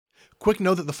Quick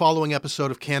note that the following episode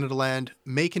of CANADALAND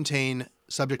may contain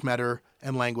subject matter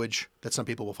and language that some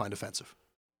people will find offensive.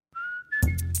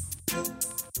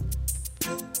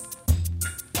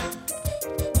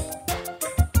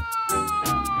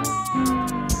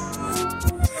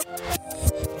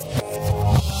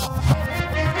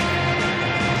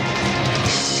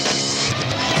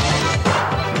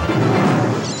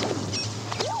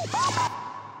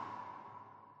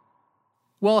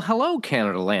 Well, hello,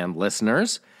 CanadaLand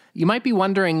listeners. You might be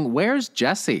wondering, where's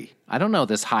Jesse? I don't know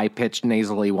this high-pitched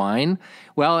nasally whine.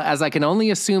 Well, as I can only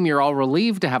assume you're all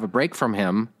relieved to have a break from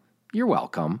him, you're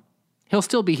welcome. He'll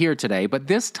still be here today, but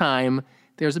this time,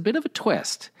 there's a bit of a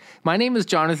twist. My name is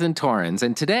Jonathan Torrens,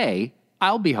 and today,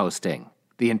 I'll be hosting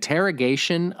the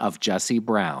Interrogation of Jesse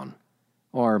Brown.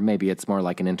 Or maybe it's more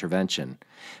like an intervention.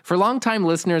 For longtime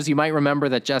listeners, you might remember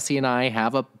that Jesse and I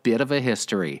have a bit of a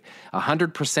history.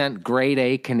 100% grade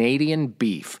A Canadian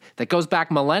beef that goes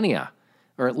back millennia,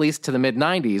 or at least to the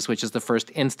mid-90s, which is the first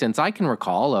instance I can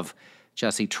recall of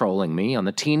Jesse trolling me on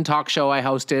the teen talk show I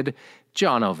hosted,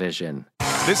 Jonovision.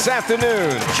 This afternoon,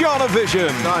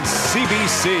 Jonovision on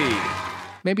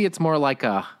CBC. Maybe it's more like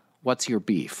a what's your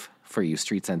beef for you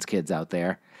Street Sense kids out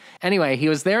there. Anyway, he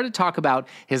was there to talk about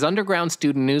his underground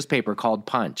student newspaper called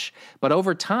Punch. But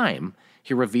over time,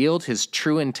 he revealed his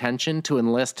true intention to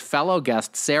enlist fellow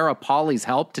guest Sarah Pauly's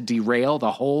help to derail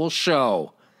the whole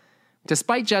show.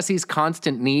 Despite Jesse's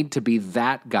constant need to be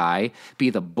that guy,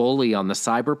 be the bully on the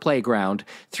cyber playground,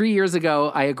 3 years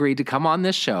ago, I agreed to come on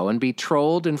this show and be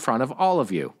trolled in front of all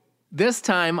of you. This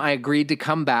time, I agreed to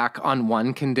come back on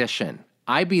one condition.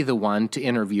 I be the one to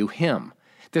interview him.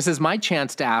 This is my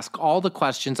chance to ask all the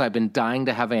questions I've been dying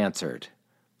to have answered.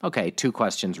 Okay, 2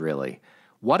 questions really.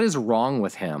 What is wrong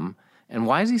with him, and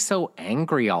why is he so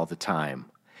angry all the time?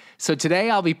 So today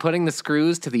I'll be putting the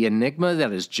screws to the enigma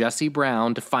that is Jesse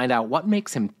Brown to find out what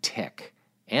makes him tick,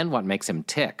 and what makes him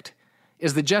ticked.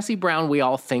 Is the Jesse Brown we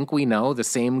all think we know the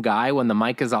same guy when the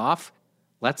mic is off?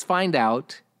 Let's find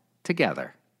out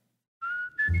together.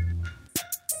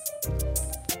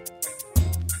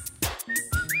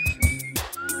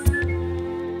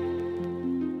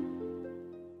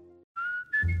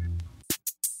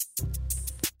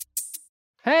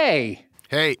 Hey.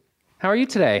 Hey, How are you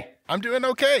today? I'm doing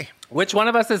okay. Which one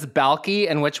of us is Balky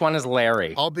and which one is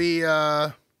Larry? I'll be,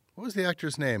 what was the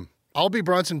actor's name? I'll be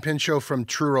Bronson Pinchot from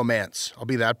True Romance. I'll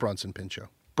be that Bronson Pinchot.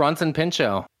 Bronson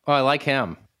Pinchot. Oh, I like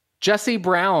him. Jesse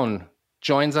Brown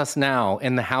joins us now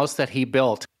in the house that he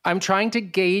built. I'm trying to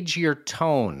gauge your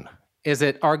tone. Is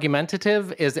it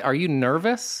argumentative? Are you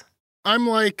nervous? I'm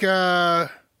like,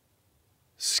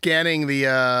 scanning the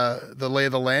lay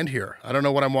of the land here. I don't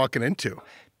know what I'm walking into.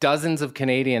 Dozens of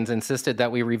Canadians insisted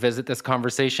that we revisit this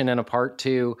conversation in a part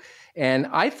 2, and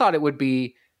I thought it would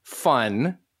be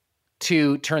fun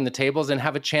to turn the tables and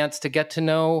have a chance to get to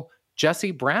know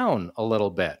Jesse Brown a little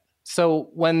bit.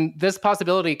 So when this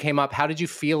possibility came up, how did you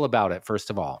feel about it, first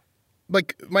of all?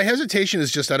 Like, my hesitation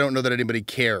is just I don't know that anybody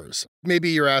cares. Maybe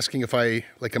you're asking if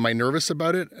am I nervous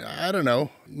about it? I don't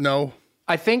know. No.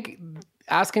 I think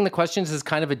asking the questions is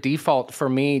kind of a default for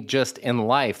me just in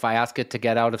life. I ask it to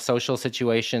get out of social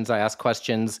situations. I ask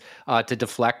questions to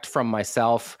deflect from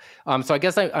myself. So I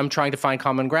guess I'm trying to find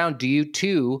common ground. Do you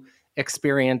too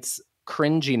experience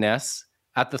cringiness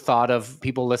at the thought of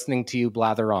people listening to you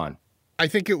blather on? I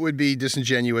think it would be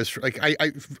disingenuous. Like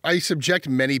I subject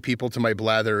many people to my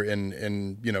blather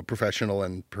in professional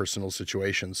and personal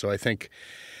situations. So I think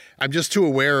I'm just too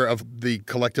aware of the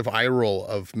collective eye roll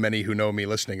of many who know me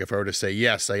listening. If I were to say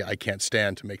yes, I can't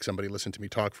stand to make somebody listen to me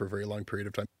talk for a very long period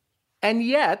of time. And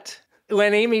yet,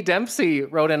 when Amy Dempsey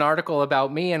wrote an article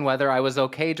about me and whether I was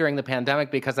okay during the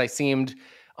pandemic because I seemed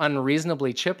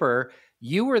unreasonably chipper,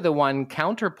 you were the one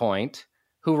counterpoint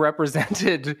who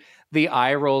represented the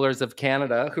eye rollers of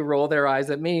Canada who roll their eyes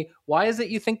at me. Why is it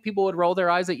you think people would roll their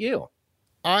eyes at you?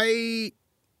 I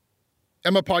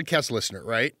am a podcast listener,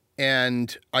 right?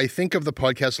 And I think of the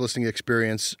podcast listening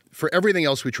experience for everything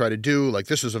else we try to do. Like,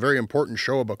 this is a very important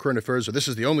show about current affairs, or this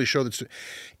is the only show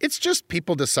it's just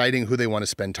people deciding who they want to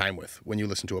spend time with when you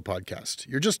listen to a podcast.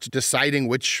 You're just deciding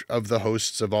which of the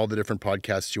hosts of all the different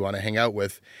podcasts you want to hang out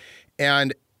with.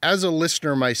 And as a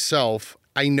listener myself,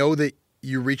 I know that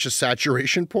you reach a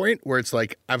saturation point where it's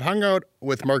like, I've hung out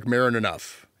with Mark Maron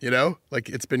enough, like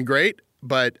it's been great,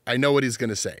 but I know what he's going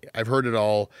to say. I've heard it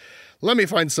all. Let me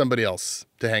find somebody else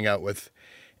to hang out with.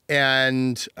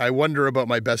 And I wonder about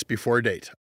my best before date.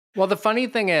 Well, the funny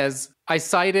thing is, I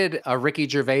cited a Ricky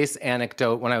Gervais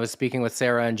anecdote when I was speaking with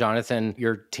Sarah and Jonathan,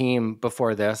 your team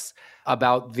before this,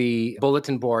 about the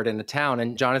bulletin board in the town.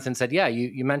 And Jonathan said, yeah,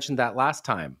 you mentioned that last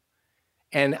time.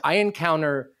 And I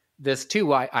encounter this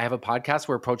too. I have a podcast.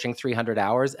 We're approaching 300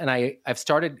 hours, and I've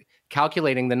started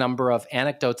calculating the number of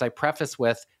anecdotes I preface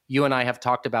with, you and I have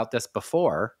talked about this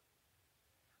before.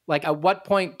 Like, at what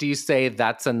point do you say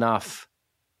that's enough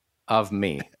of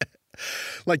me?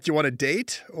 Like, do you want a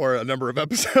date or a number of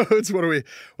episodes? What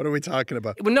are we talking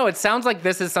about? Well, no, it sounds like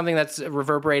this is something that's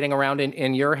reverberating around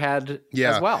in your head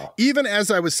as well. Even as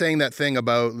I was saying that thing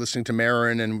about listening to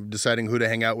Marin and deciding who to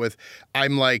hang out with,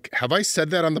 I'm like, have I said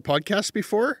that on the podcast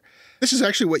before? This is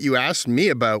actually what you asked me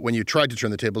about when you tried to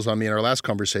turn the tables on me in our last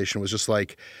conversation, was just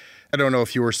like, I don't know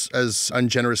if you were as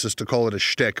ungenerous as to call it a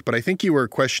shtick, but I think you were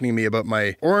questioning me about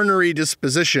my ornery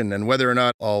disposition and whether or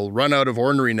not I'll run out of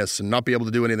orneriness and not be able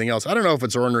to do anything else. I don't know if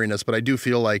it's orneriness, but I do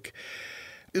feel like...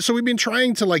 So we've been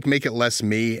trying to like make it less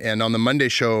me. And on the Monday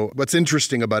show, what's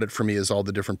interesting about it for me is all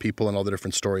the different people and all the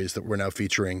different stories that we're now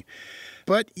featuring.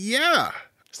 But yeah.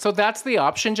 So that's the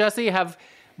option, Jesse? Have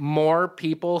more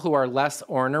people who are less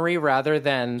ornery rather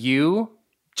than you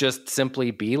just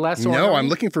simply be less ornery? No, I'm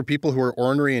looking for people who are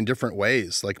ornery in different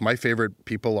ways. Like, my favorite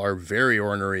people are very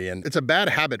ornery, and it's a bad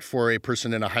habit for a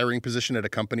person in a hiring position at a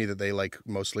company that they like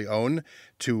mostly own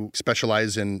to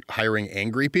specialize in hiring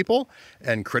angry people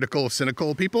and critical,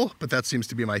 cynical people. But that seems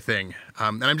to be my thing.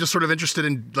 And I'm just sort of interested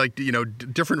in, like,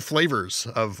 different flavors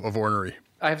of ornery.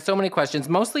 I have so many questions.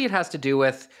 Mostly it has to do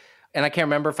with, and I can't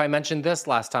remember if I mentioned this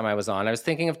last time I was on. I was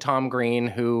thinking of Tom Green,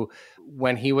 who,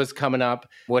 when he was coming up,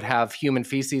 would have human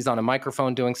feces on a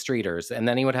microphone doing streeters. And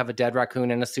then he would have a dead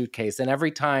raccoon in a suitcase. And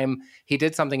every time he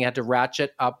did something, he had to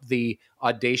ratchet up the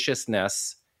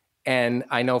audaciousness. And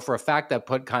I know for a fact that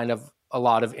put kind of a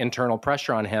lot of internal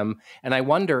pressure on him. And I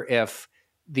wonder if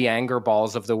the anger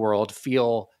balls of the world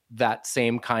feel that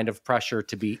same kind of pressure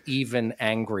to be even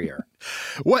angrier.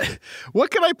 What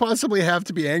could I possibly have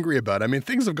to be angry about? I mean,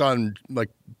 things have gone like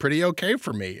pretty okay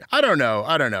for me. I don't know.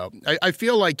 I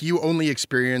feel like you only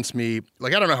experience me,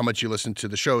 like, I don't know how much you listen to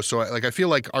the show. So I feel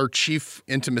like our chief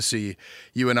intimacy,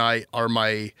 you and I, are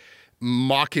my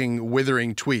mocking,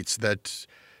 withering tweets that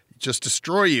just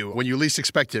destroy you when you least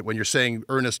expect it, when you're saying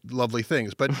earnest, lovely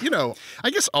things. But, I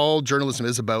guess all journalism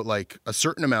is about like a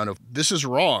certain amount of, this is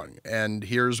wrong, and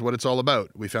here's what it's all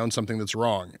about. We found something that's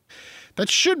wrong.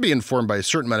 That should be informed by a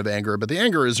certain amount of anger, but the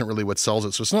anger isn't really what sells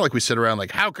it. So it's not like we sit around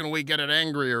like, how can we get it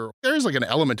angrier? There's like an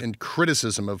element in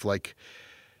criticism of like,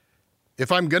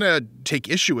 if I'm going to take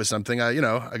issue with something, I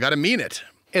got to mean it.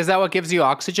 Is that what gives you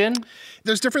oxygen?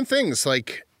 There's different things.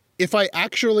 Like, if I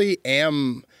actually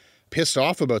am pissed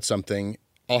off about something,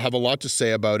 I'll have a lot to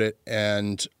say about it.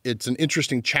 And it's an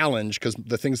interesting challenge because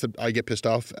the things that I get pissed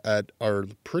off at are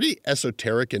pretty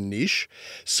esoteric and niche.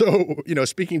 So,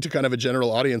 speaking to kind of a general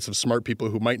audience of smart people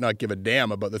who might not give a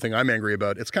damn about the thing I'm angry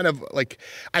about, it's kind of like,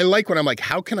 I like when I'm like,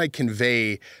 how can I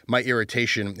convey my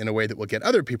irritation in a way that will get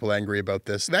other people angry about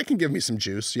this? That can give me some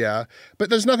juice, yeah. But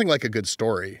there's nothing like a good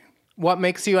story. What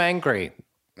makes you angry?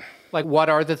 Like, what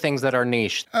are the things that are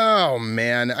niche? Oh,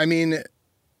 man. I mean,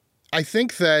 I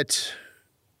think that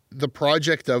the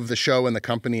project of the show and the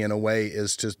company, in a way,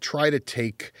 is to try to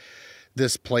take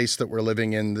this place that we're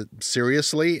living in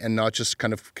seriously and not just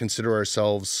kind of consider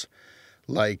ourselves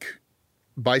like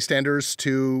bystanders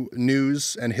to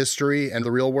news and history and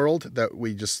the real world, that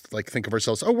we just like think of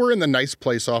ourselves, oh, we're in the nice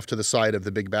place off to the side of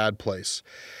the big bad place.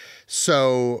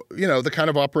 So, the kind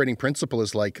of operating principle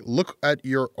is like, look at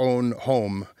your own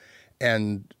home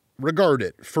and regard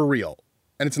it for real.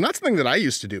 And it's not something that I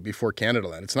used to do before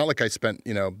CANADALAND. It's not like I spent,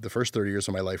 the first 30 years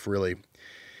of my life really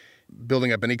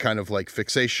building up any kind of like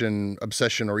fixation,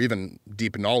 obsession, or even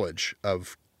deep knowledge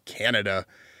of Canada.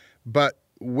 But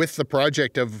with the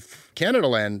project of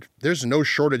CANADALAND, there's no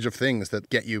shortage of things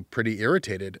that get you pretty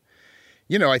irritated.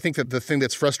 I think that the thing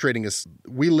that's frustrating is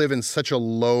we live in such a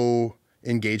low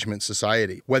engagement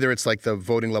society, whether it's like the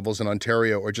voting levels in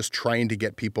Ontario or just trying to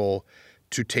get people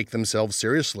to take themselves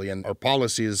seriously and our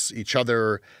policies, each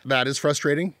other. That is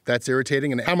frustrating. That's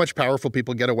irritating. And how much powerful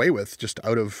people get away with just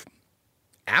out of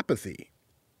apathy.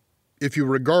 If you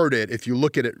regard it, if you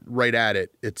look at it right at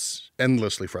it, it's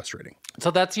endlessly frustrating.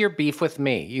 So that's your beef with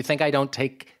me. You think I don't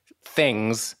take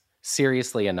things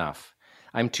seriously enough.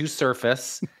 I'm too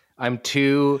surface. I'm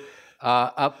too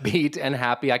upbeat and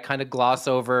happy. I kind of gloss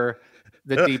over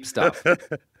the deep stuff.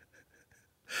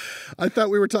 I thought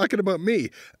we were talking about me.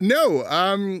 No,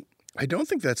 I don't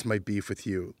think that's my beef with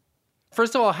you.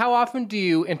 First of all, how often do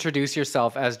you introduce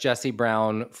yourself as Jesse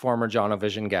Brown, former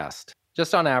Jonovision guest?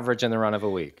 Just on average in the run of a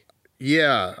week.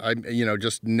 Yeah,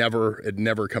 just never, it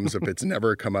never comes up. It's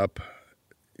never come up.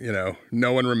 No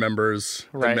one remembers.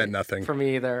 Right. It meant nothing. For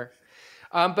me either.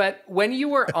 But when you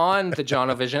were on the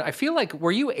Jonovision, I feel like,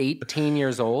 were you 18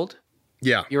 years old?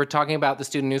 Yeah. You were talking about the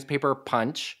student newspaper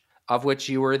Punch. of which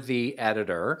you were the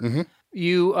editor. Mm-hmm.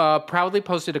 You proudly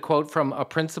posted a quote from a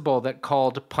principal that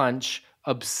called Punch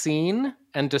obscene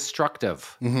and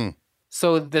destructive. Mm-hmm.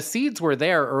 So the seeds were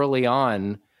there early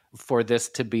on for this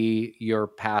to be your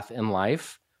path in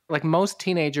life. Like most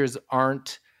teenagers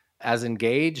aren't as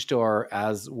engaged or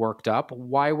as worked up.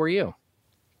 Why were you?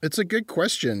 It's a good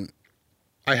question.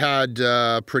 I had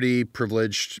a pretty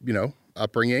privileged,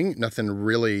 upbringing, nothing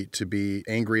really to be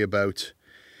angry about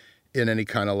in any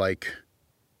kind of like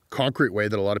concrete way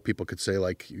that a lot of people could say,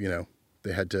 like,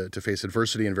 they had to face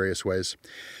adversity in various ways.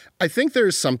 I think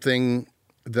there's something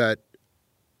that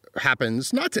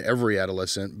happens, not to every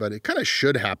adolescent, but it kind of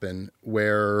should happen,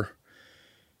 where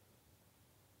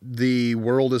the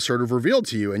world is sort of revealed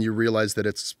to you and you realize that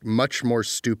it's much more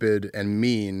stupid and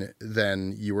mean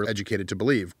than you were educated to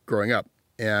believe growing up.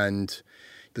 And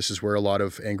this is where a lot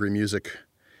of angry music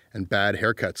and bad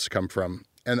haircuts come from.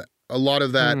 And a lot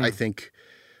of that, I think,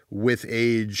 with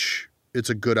age, it's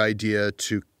a good idea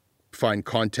to find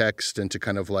context and to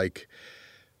kind of like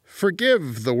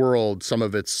forgive the world some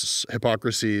of its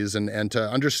hypocrisies and to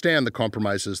understand the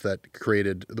compromises that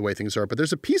created the way things are. But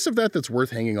there's a piece of that that's worth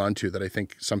hanging on to that I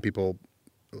think some people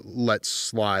let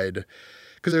slide,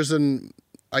 because there's an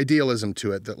idealism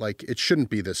to it that like it shouldn't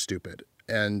be this stupid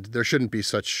and there shouldn't be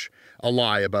such a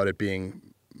lie about it being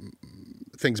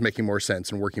things making more sense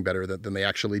and working better than they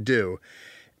actually do.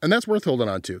 And that's worth holding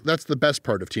on to. That's the best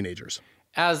part of teenagers.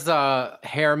 As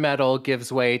hair metal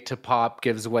gives way to pop,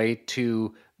 gives way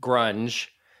to grunge,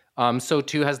 so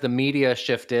too has the media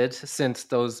shifted since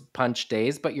those Punch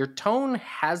days, but your tone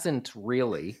hasn't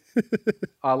really.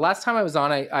 Last time I was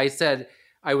on, I said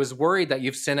I was worried that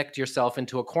you've cyniced yourself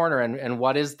into a corner, and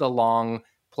what is the long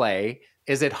play?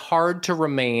 Is it hard to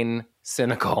remain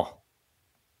cynical?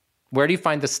 Where do you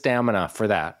find the stamina for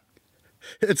that?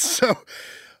 It's so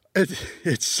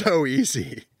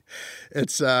easy.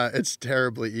 It's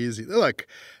terribly easy. Look,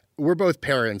 we're both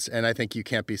parents, and I think you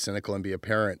can't be cynical and be a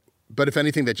parent. But if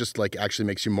anything, that just like actually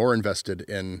makes you more invested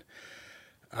in,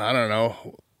 I don't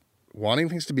know, wanting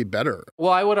things to be better.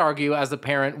 Well, I would argue as a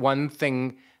parent, one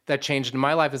thing that changed in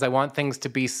my life is I want things to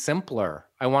be simpler.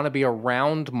 I want to be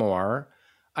around more.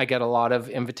 I get a lot of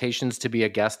invitations to be a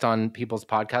guest on people's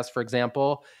podcasts, for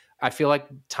example. I feel like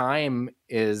time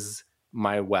is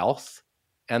my wealth,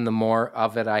 and the more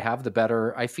of it I have, the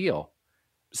better I feel.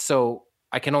 So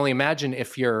I can only imagine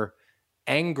if you're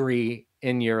angry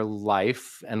in your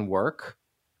life and work,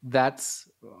 that's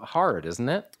hard, isn't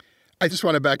it? I just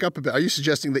want to back up a bit. Are you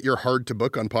suggesting that you're hard to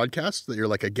book on podcasts, that you're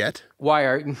like a get?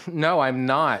 No, I'm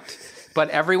not.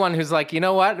 But everyone who's like, you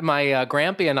know what? My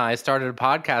Grampy and I started a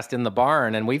podcast in the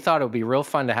barn, and we thought it would be real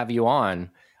fun to have you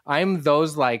on. I'm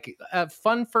those like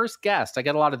fun first guest. I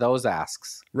get a lot of those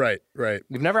asks. Right.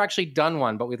 We've never actually done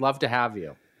one, but we'd love to have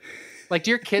you. Like,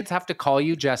 do your kids have to call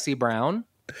you Jesse Brown?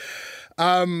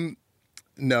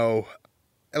 No.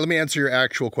 Let me answer your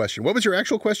actual question. What was your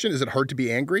actual question? Is it hard to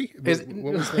be angry?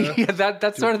 What was the... Yeah,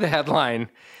 that's sort of the headline.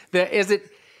 Is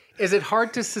it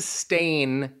hard to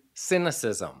sustain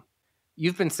cynicism?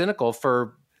 You've been cynical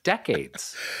for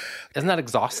decades. Isn't that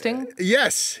exhausting?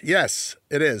 Yes,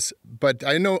 it is. But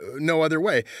I know no other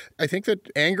way. I think that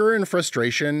anger and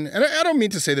frustration, and I don't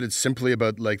mean to say that it's simply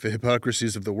about like the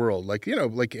hypocrisies of the world. Like,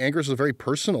 like anger is a very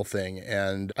personal thing.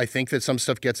 And I think that some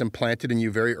stuff gets implanted in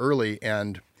you very early.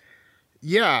 And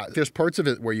yeah, there's parts of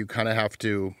it where you kind of have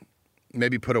to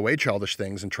maybe put away childish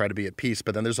things and try to be at peace.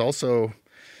 But then there's also,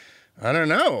 I don't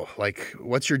know, like,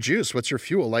 what's your juice? What's your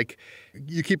fuel? Like,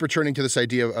 you keep returning to this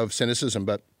idea of cynicism,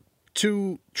 but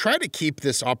to try to keep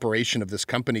this operation of this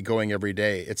company going every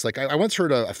day, it's like, I once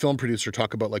heard a film producer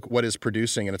talk about like what is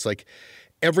producing, and it's like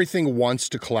everything wants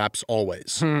to collapse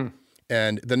always.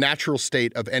 And the natural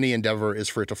state of any endeavor is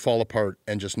for it to fall apart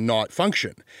and just not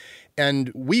function.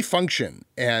 And we function,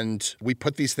 and we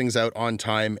put these things out on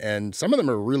time, and some of them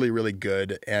are really, really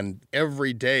good. And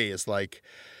every day is like,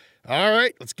 all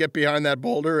right, let's get behind that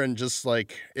boulder, and just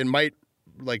like, it might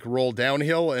like roll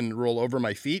downhill and roll over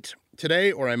my feet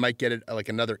today, or I might get it like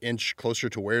another inch closer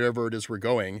to wherever it is we're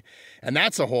going. And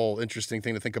that's a whole interesting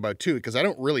thing to think about too, because I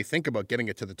don't really think about getting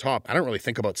it to the top. I don't really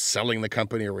think about selling the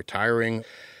company or retiring.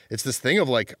 It's this thing of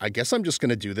like, I guess I'm just going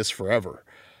to do this forever.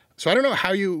 So I don't know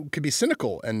how you could be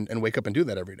cynical and wake up and do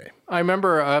that every day. I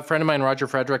remember a friend of mine, Roger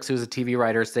Fredericks, who's a TV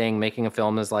writer, saying making a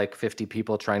film is like 50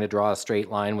 people trying to draw a straight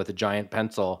line with a giant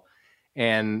pencil.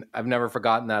 And I've never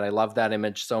forgotten that. I love that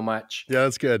image so much. Yeah,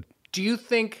 that's good. Do you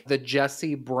think the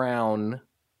Jesse Brown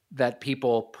that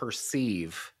people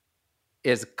perceive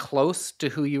is close to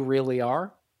who you really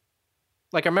are?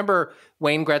 Like I remember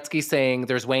Wayne Gretzky saying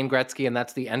there's Wayne Gretzky and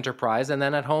that's the Enterprise. And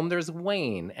then at home there's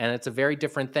Wayne and it's a very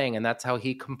different thing. And that's how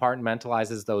he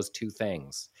compartmentalizes those two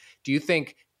things. Do you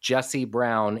think Jesse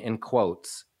Brown, in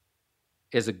quotes,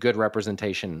 is a good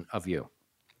representation of you?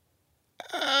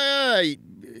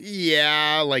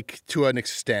 Yeah, like to an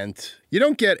extent. You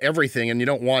don't get everything and you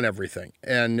don't want everything.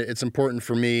 And it's important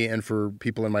for me and for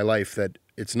people in my life that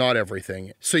it's not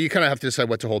everything. So you kind of have to decide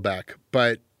what to hold back.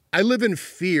 But I live in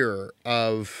fear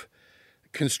of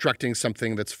constructing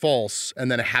something that's false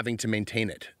and then having to maintain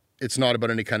it. It's not about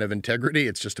any kind of integrity.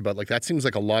 It's just about like, that seems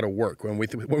like a lot of work. When we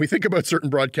think about certain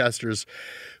broadcasters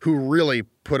who really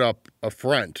put up a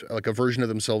front, like a version of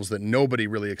themselves that nobody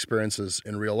really experiences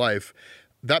in real life,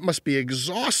 that must be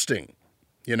exhausting,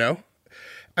 you know?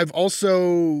 I've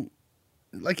also,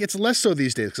 like, it's less so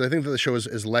these days because I think that the show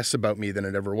is less about me than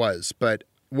it ever was. But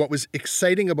what was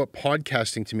exciting about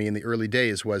podcasting to me in the early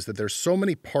days was that there's so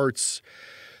many parts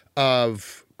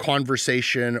of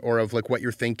conversation or of like what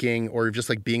you're thinking or just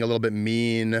like being a little bit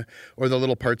mean or the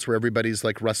little parts where everybody's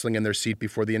like rustling in their seat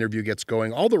before the interview gets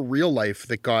going, all the real life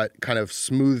that got kind of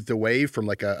smoothed away from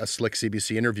like a slick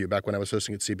CBC interview back when I was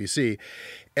hosting at CBC.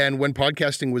 And when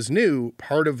podcasting was new,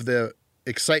 part of the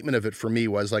excitement of it for me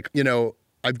was like, you know,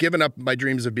 I've given up my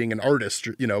dreams of being an artist,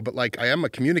 you know, but like I am a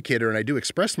communicator and I do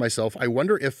express myself. I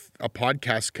wonder if a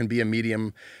podcast can be a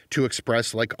medium to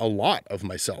express like a lot of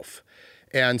myself.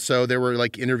 And so there were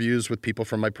like interviews with people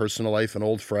from my personal life and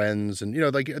old friends. And, you know,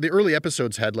 like the early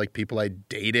episodes had like people I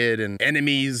dated and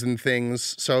enemies and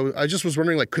things. So I just was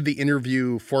wondering, like, could the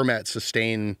interview format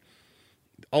sustain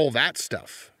all that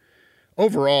stuff?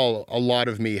 Overall, a lot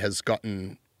of me has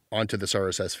gotten onto this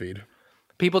RSS feed.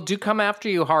 People do come after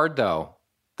you hard, though.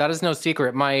 That is no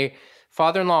secret. My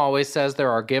father-in-law always says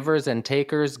there are givers and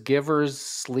takers. Givers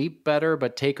sleep better,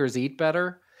 but takers eat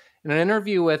better. In an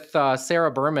interview with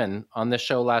Sarah Berman on this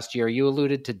show last year, you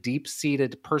alluded to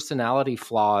deep-seated personality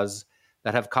flaws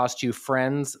that have cost you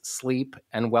friends, sleep,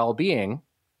 and well-being.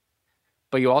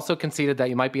 But you also conceded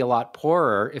that you might be a lot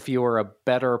poorer if you were a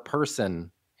better person,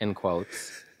 in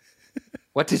quotes.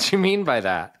 What did you mean by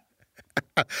that?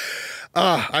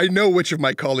 I know which of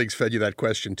my colleagues fed you that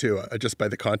question too, just by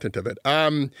the content of it.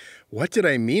 What did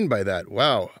I mean by that?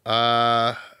 Wow.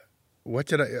 What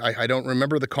did I don't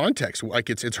remember the context. Like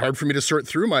it's hard for me to sort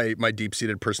through my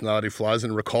deep-seated personality flaws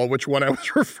and recall which one I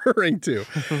was referring to.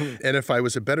 And if I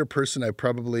was a better person, I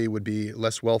probably would be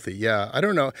less wealthy. Yeah, I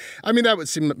don't know. I mean, that would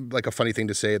seem like a funny thing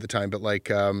to say at the time, but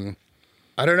like,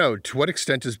 I don't know. To what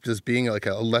extent does being like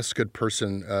a less good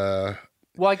person...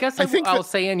 Well, I guess I'll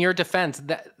say in your defense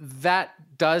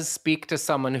that does speak to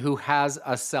someone who has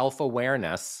a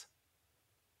self-awareness.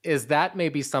 Is that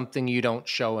maybe something you don't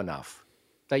show enough?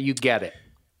 That you get it?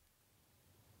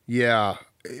 Yeah.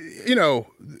 You know,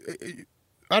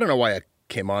 I don't know why I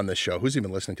came on this show. Who's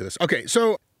even listening to this? Okay,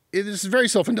 so it is very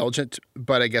self-indulgent,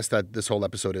 but I guess that this whole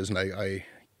episode is, and I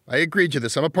agreed to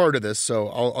this. I'm a part of this, so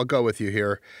I'll go with you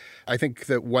here. I think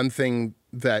that one thing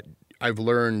that I've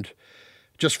learned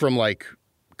just from like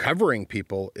covering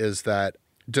people is that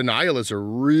denial is a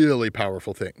really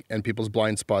powerful thing, and people's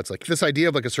blind spots, like this idea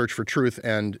of like a search for truth,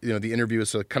 and you know the interview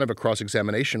is a kind of a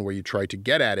cross-examination where you try to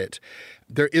get at it.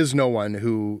 There is no one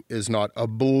who is not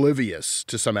oblivious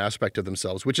to some aspect of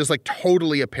themselves, which is like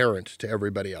totally apparent to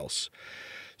everybody else.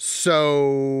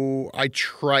 So I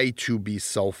try to be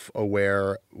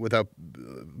self-aware without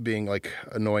being like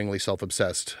annoyingly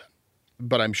self-obsessed,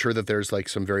 but I'm sure that there's like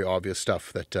some very obvious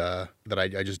stuff that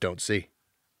I just don't see.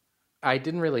 I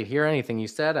didn't really hear anything you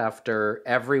said after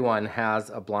everyone has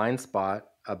a blind spot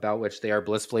about which they are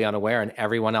blissfully unaware and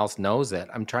everyone else knows it.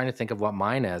 I'm trying to think of what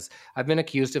mine is. I've been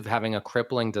accused of having a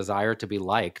crippling desire to be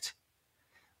liked.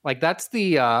 Like that's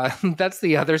the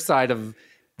other side of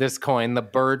this coin, the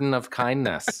burden of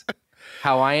kindness.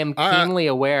 How I am keenly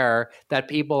aware that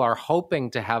people are hoping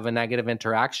to have a negative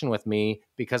interaction with me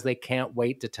because they can't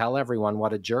wait to tell everyone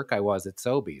what a jerk I was at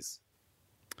Sobeys.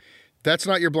 That's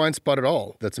not your blind spot at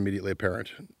all. That's immediately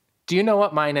apparent. Do you know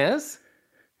what mine is?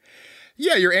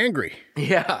 Yeah, you're angry.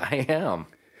 Yeah, I am.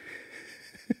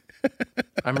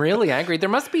 I'm really angry. There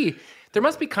must be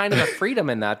kind of a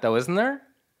freedom in that, though, isn't there?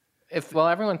 Well,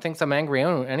 everyone thinks I'm angry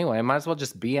anyway. I might as well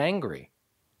just be angry.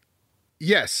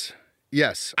 Yes.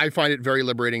 I find it very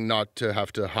liberating not to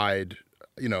have to hide.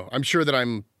 You know, I'm sure that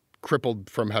I'm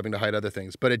crippled from having to hide other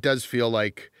things, but it does feel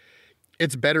like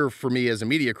it's better for me as a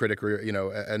media critic or, you know,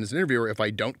 and as an interviewer if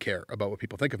I don't care about what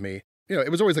people think of me. You know,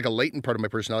 it was always like a latent part of my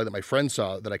personality that my friends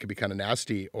saw that I could be kind of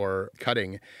nasty or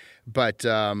cutting. But,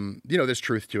 you know, there's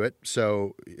truth to it.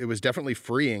 So it was definitely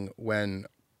freeing when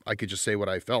I could just say what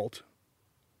I felt,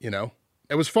 you know.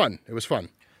 It was fun.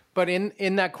 But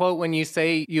in that quote, when you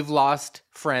say you've lost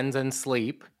friends and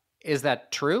sleep, is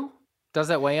that true? Does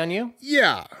that weigh on you?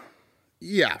 Yeah.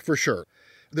 Yeah, for sure.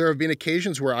 There have been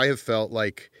occasions where I have felt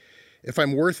like if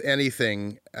I'm worth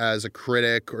anything as a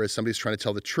critic or as somebody who's trying to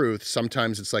tell the truth,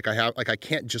 sometimes it's like I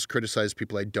can't just criticize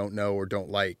people I don't know or don't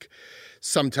like.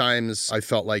 Sometimes I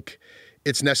felt like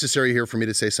it's necessary here for me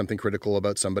to say something critical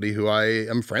about somebody who I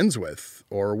am friends with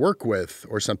or work with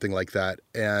or something like that.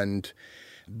 And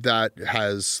that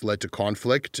has led to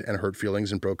conflict and hurt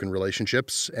feelings and broken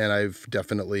relationships. And I've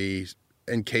definitely,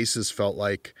 in cases, felt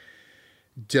like,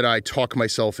 did I talk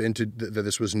myself into that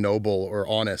this was noble or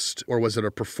honest, or was it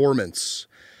a performance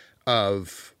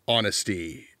of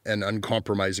honesty and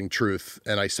uncompromising truth,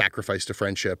 and I sacrificed a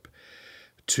friendship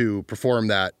to perform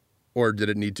that, or did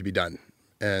it need to be done?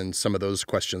 And some of those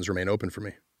questions remain open for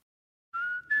me.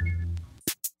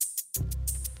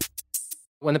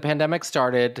 When the pandemic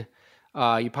started,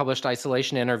 you published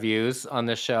isolation interviews on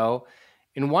this show.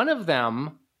 In one of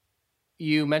them,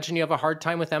 you mentioned you have a hard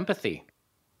time with empathy.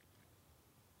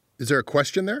 Is there a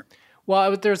question there?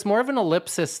 Well, there's more of an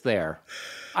ellipsis there.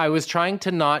 I was trying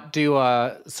to not do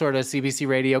a sort of CBC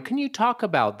radio. Can you talk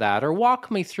about that or walk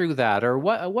me through that? Or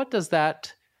what does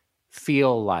that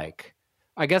feel like?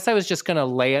 I guess I was just going to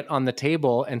lay it on the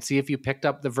table and see if you picked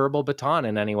up the verbal baton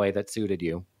in any way that suited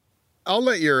you. I'll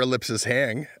let your ellipsis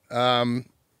hang.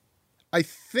 I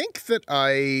think that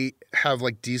I have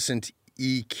like decent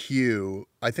EQ.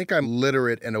 I think I'm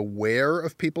literate and aware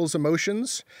of people's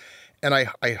emotions. And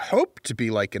I hope to be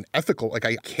like an ethical, like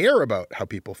I care about how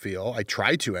people feel. I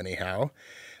try to anyhow,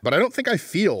 but I don't think I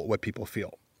feel what people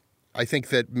feel. I think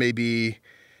that maybe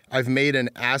I've made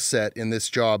an asset in this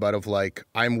job out of like,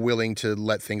 I'm willing to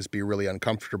let things be really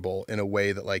uncomfortable in a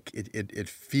way that like it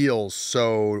feels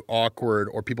so awkward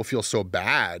or people feel so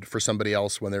bad for somebody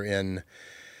else when they're in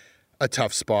a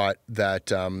tough spot that,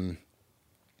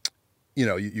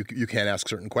 you can't ask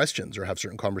certain questions or have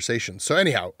certain conversations. So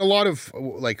anyhow, a lot of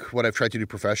like what I've tried to do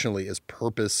professionally is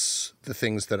purpose the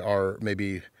things that are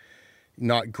maybe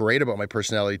not great about my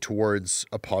personality towards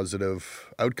a positive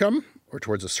outcome or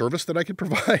towards a service that I could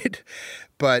provide.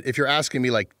 But if you're asking me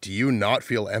like, do you not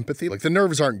feel empathy? Like the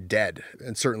nerves aren't dead.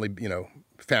 And certainly,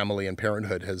 family and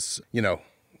parenthood has,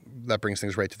 that brings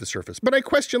things right to the surface. But I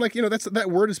question like,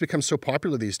 that word has become so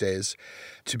popular these days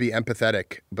to be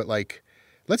empathetic, but like,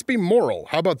 let's be moral.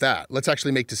 How about that? Let's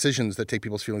actually make decisions that take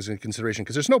people's feelings into consideration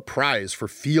because there's no prize for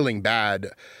feeling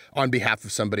bad on behalf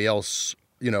of somebody else,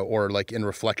 or like in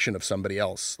reflection of somebody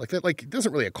else. Like that, like it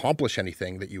doesn't really accomplish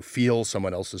anything that you feel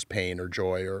someone else's pain or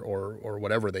joy or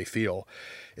whatever they feel.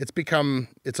 It's become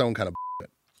its own kind of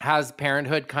bullshit. Has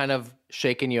parenthood kind of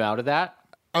shaken you out of that?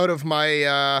 Out of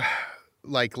my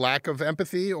like lack of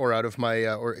empathy or out of my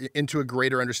or into a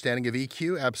greater understanding of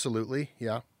EQ? Absolutely.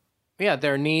 Yeah. Yeah,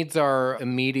 their needs are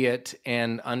immediate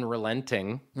and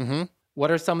unrelenting. Mm-hmm.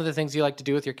 What are some of the things you like to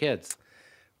do with your kids?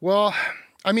 Well,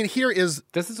 I mean,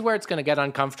 this is where it's going to get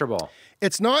uncomfortable.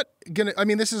 It's not going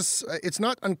to, it's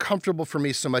not uncomfortable for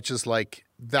me so much as like,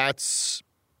 that's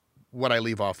what I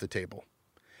leave off the table.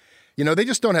 They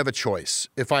just don't have a choice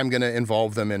if I'm going to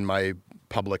involve them in my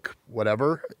public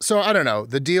whatever. So I don't know.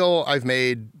 The deal I've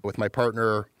made with my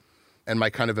partner and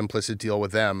my kind of implicit deal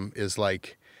with them is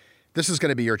like, this is going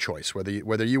to be your choice,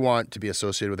 whether you want to be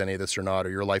associated with any of this or not, or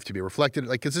your life to be reflected.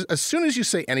 Like as soon as you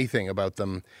say anything about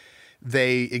them,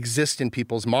 they exist in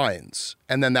people's minds.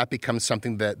 And then that becomes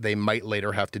something that they might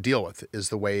later have to deal with is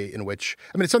the way in which,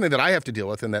 it's something that I have to deal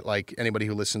with and that like anybody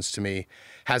who listens to me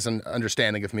has an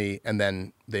understanding of me and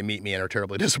then they meet me and are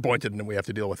terribly disappointed and we have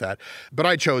to deal with that. But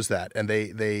I chose that and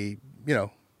they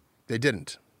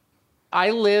didn't.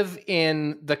 I live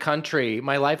in the country.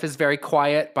 My life is very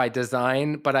quiet by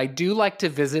design, but I do like to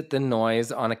visit the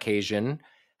noise on occasion.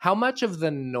 How much of the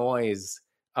noise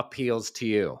appeals to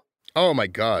you? Oh my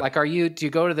God. Like, do you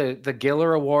go to the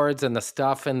Giller Awards and the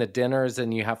stuff and the dinners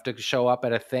and you have to show up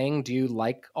at a thing? Do you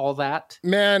like all that?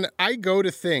 Man, I go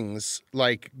to things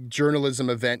like journalism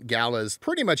event galas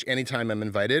pretty much anytime I'm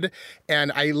invited.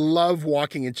 And I love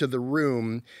walking into the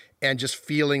room and just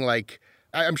feeling like,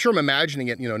 I'm sure I'm imagining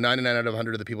it, 99 out of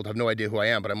 100 of the people have no idea who I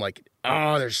am, but I'm like,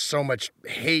 oh, there's so much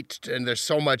hate and there's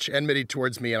so much enmity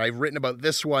towards me. And I've written about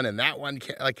this one and that one.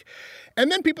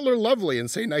 And then people are lovely and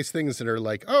say nice things and are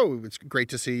like, oh, it's great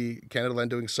to see CANADALAND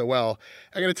doing so well.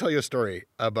 I'm going to tell you a story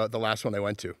about the last one I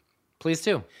went to. Please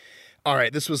do. All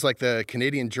right. This was like the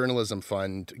Canadian Journalism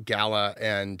Fund gala,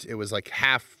 and it was like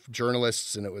half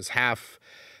journalists and it was half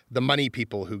the money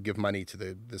people who give money to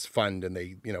this fund. And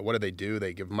they, what do?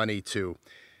 They give money to,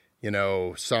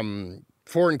 some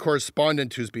foreign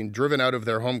correspondent who's been driven out of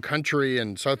their home country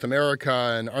in South America,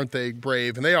 and aren't they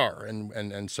brave? And they are.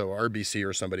 And so RBC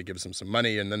or somebody gives them some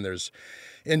money, and then there's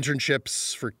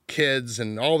internships for kids,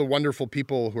 and all the wonderful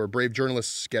people who are brave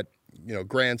journalists get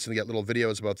grants and they get little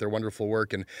videos about their wonderful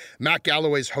work. And Matt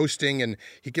Galloway's hosting, and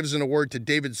he gives an award to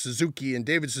David Suzuki, and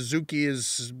David Suzuki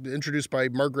is introduced by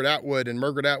Margaret Atwood, and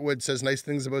Margaret Atwood says nice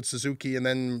things about Suzuki, and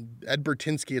then Ed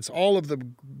Bertinsky. It's all of the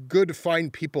good, fine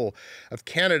people of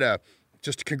Canada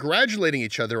just congratulating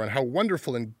each other on how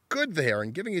wonderful and good they are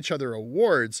and giving each other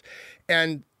awards.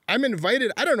 And I'm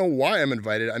invited. I don't know why I'm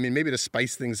invited. I mean, maybe to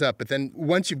spice things up. But then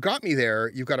once you've got me there,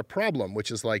 you've got a problem,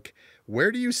 which is like,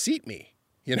 where do you seat me?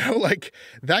 Like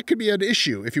that could be an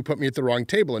issue if you put me at the wrong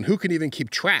table. And who can even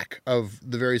keep track of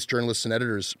the various journalists and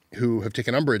editors who have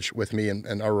taken umbrage with me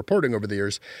and our reporting over the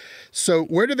years? So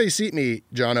where do they seat me,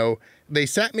 Jono? They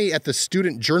sat me at the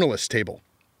student journalist table.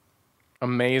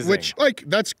 Amazing. Which,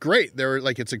 that's great.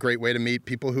 It's a great way to meet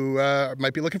people who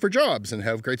might be looking for jobs and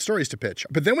have great stories to pitch.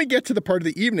 But then we get to the part of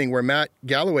the evening where Matt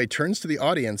Galloway turns to the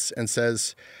audience and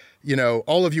says,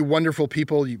 all of you wonderful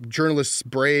people, you journalists,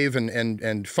 brave and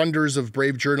funders of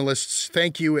brave journalists,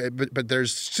 thank you. But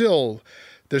there's still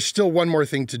one more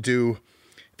thing to do.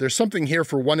 There's something here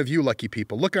for one of you lucky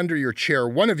people. Look under your chair.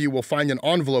 One of you will find an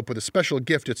envelope with a special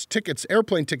gift. It's tickets,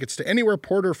 airplane tickets to anywhere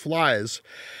Porter flies.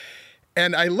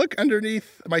 And I look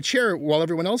underneath my chair while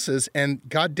everyone else is, and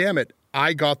God damn it,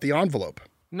 I got the envelope.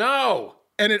 No.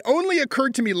 And it only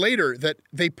occurred to me later that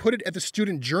they put it at the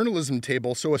student journalism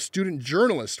table so a student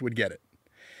journalist would get it.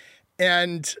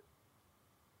 And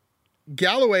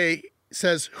Galloway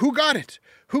says, who got it?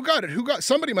 Who got it?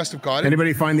 Somebody must have got it.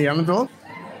 Anybody find the envelope?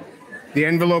 The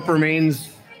envelope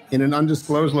remains in an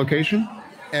undisclosed location.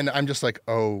 And I'm just like,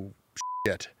 oh,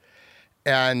 shit.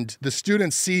 And the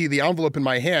students see the envelope in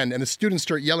my hand, and the students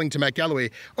start yelling to Matt Galloway,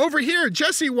 over here,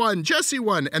 Jesse won.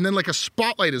 And then like a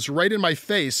spotlight is right in my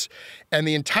face, and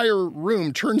the entire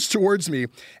room turns towards me.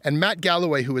 And Matt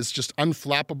Galloway, who is just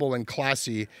unflappable and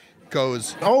classy,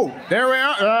 goes, oh, there we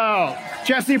are. Oh,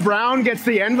 Jesse Brown gets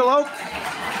the envelope.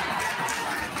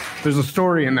 There's a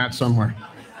story in that somewhere.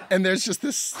 And there's just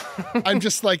this, I'm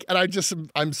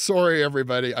sorry,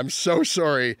 everybody. I'm so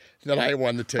sorry that I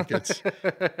won the tickets.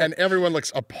 And everyone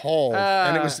looks appalled.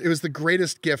 And it was the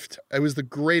greatest gift. It was the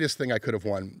greatest thing I could have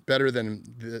won. Better than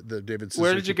the David Suzuki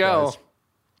Where did you go?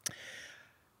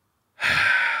 Prize.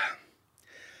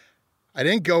 I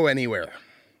didn't go anywhere.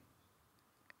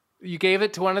 You gave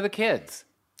it to one of the kids.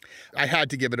 I had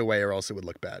to give it away or else it would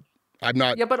look bad. I'm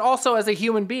not. Yeah, but also as a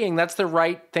human being, that's the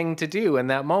right thing to do in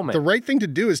that moment. The right thing to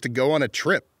do is to go on a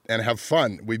trip and have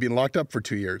fun. We've been locked up for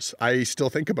 2 years. I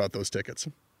still think about those tickets.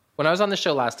 When I was on the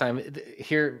show last time,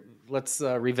 here, let's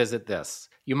revisit this.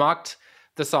 You mocked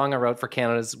the song I wrote for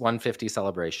Canada's 150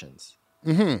 celebrations,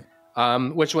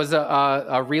 which was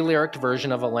a re-lyriced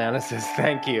version of Alanis's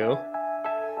Thank You.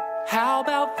 How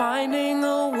about finding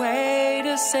a way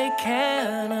to say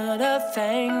Canada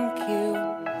thank you?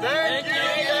 Thank you,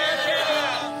 Canada!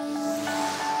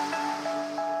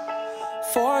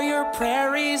 For your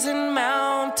prairies and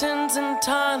mountains and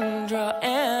tundra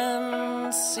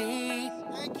and sea.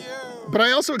 Thank you. But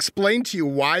I also explained to you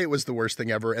why it was the worst thing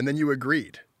ever, and then you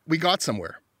agreed. We got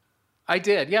somewhere. I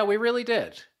did. Yeah, we really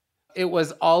did. It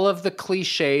was all of the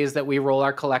cliches that we roll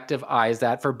our collective eyes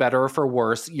at, for better or for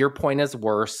worse. Your point is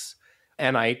worse,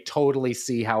 and I totally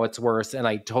see how it's worse, and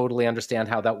I totally understand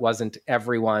how that wasn't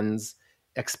everyone's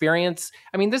experience.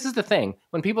 I mean, this is the thing.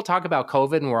 When people talk about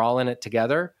COVID and we're all in it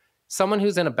together, someone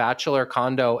who's in a bachelor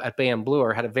condo at Bay and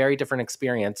Bloor had a very different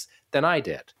experience than I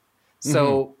did.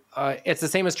 So it's the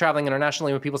same as traveling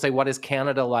internationally. When people say, what is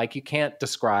Canada like? You can't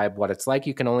describe what it's like.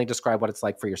 You can only describe what it's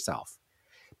like for yourself.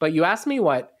 But you asked me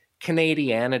what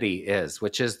Canadianity is,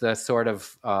 which is the sort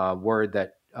of word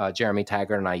that Jeremy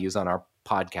Taggart and I use on our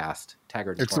podcast.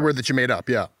 Taggart. It's the word that you made up,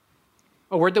 yeah.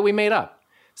 A word that we made up.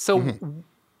 So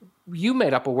you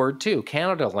made up a word too,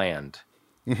 CANADALAND.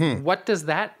 What does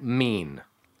that mean?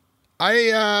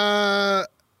 I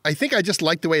think I just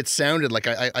like the way it sounded. Like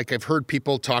I've heard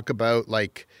people talk about,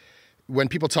 like, when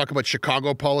people talk about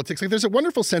Chicago politics, like there's a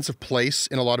wonderful sense of place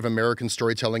in a lot of American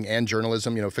storytelling and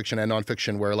journalism, fiction and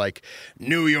nonfiction, where like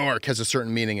New York has a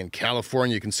certain meaning, in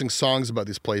California you can sing songs about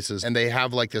these places and they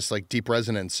have like this like deep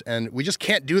resonance, and we just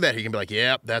can't do that. You can be like,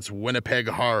 yeah, that's Winnipeg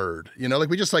hard.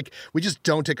 We just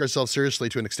don't take ourselves seriously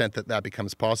to an extent that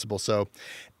becomes possible. So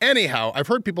anyhow, I've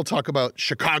heard people talk about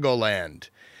Chicagoland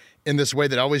in this way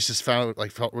that I always just felt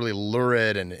really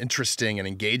lurid and interesting and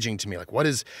engaging to me. Like, what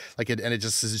is, like, and it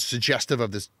just is suggestive of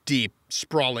this deep,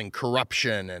 sprawling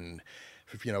corruption and,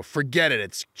 forget it,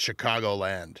 it's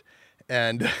Chicagoland.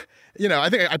 And, I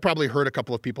think I probably heard a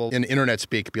couple of people in internet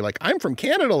speak be like, I'm from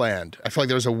CANADALAND. I feel like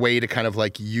there's a way to kind of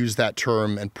like use that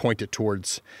term and point it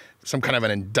towards some kind of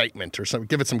an indictment or something.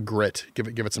 Give it some grit, give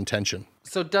it some tension.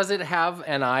 So does it have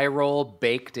an eye roll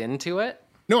baked into it?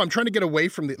 No, I'm trying to get away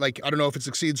from I don't know if it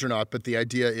succeeds or not, but the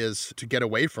idea is to get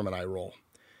away from an eye roll.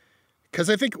 Because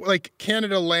I think like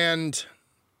CANADALAND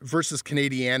versus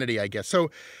Canadianity, I guess.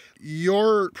 So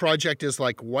your project is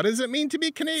like, what does it mean to be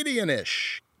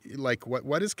Canadian-ish? Like,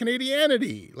 what is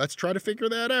Canadianity? Let's try to figure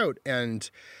that out. And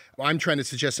I'm trying to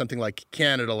suggest something like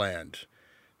CANADALAND.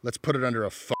 Let's put it under a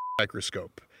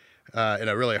microscope in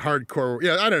a really hardcore,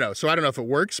 I don't know. So I don't know if it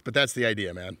works, but that's the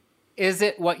idea, man. Is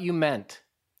it what you meant?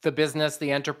 The business, the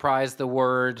enterprise, the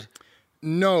word?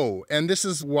 No. And this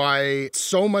is why it's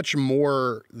so much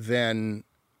more than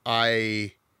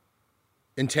I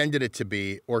intended it to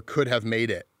be or could have made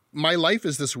it. My life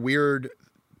is this weird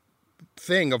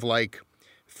thing of like,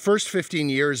 first 15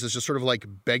 years is just sort of like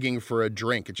begging for a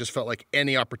drink. It just felt like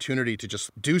any opportunity to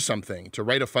just do something, to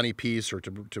write a funny piece or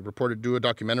to report it, do a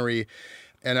documentary.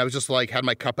 And I was just like, had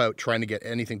my cup out trying to get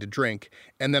anything to drink.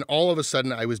 And then all of a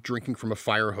sudden I was drinking from a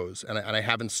fire hose and I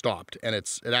haven't stopped. And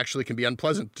it actually can be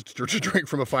unpleasant to drink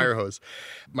from a fire hose.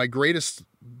 My greatest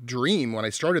dream when I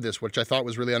started this, which I thought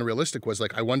was really unrealistic, was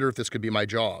like, I wonder if this could be my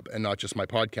job and not just my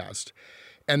podcast.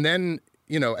 And then,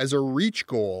 as a reach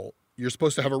goal, you're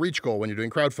supposed to have a reach goal when you're doing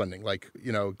crowdfunding, like,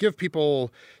 give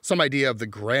people some idea of the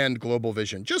grand global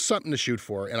vision, just something to shoot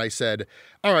for. And I said,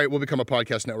 all right, we'll become a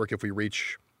podcast network if we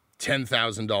reach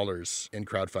 $10,000 in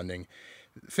crowdfunding,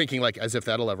 thinking like as if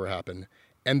that'll ever happen.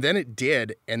 And then it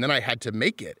did. And then I had to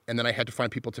make it. And then I had to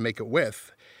find people to make it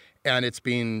with. And it's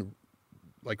been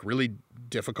like really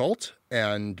difficult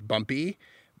and bumpy,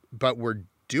 but we're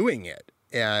doing it.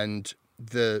 And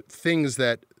the things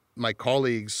that my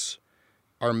colleagues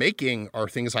are making are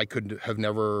things I could have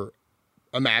never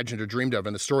imagined or dreamed of,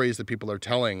 and the stories that people are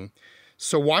telling.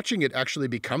 So watching it actually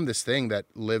become this thing that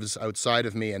lives outside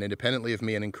of me and independently of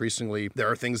me, and increasingly there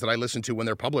are things that I listen to when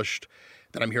they're published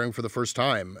that I'm hearing for the first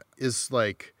time, is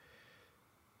like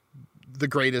the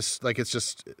greatest. Like, it's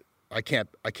just, I can't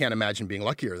imagine being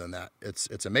luckier than that.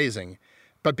 It's amazing.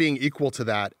 But being equal to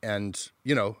that, and,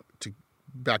 to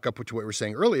back up to what we were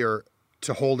saying earlier,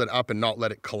 to hold it up and not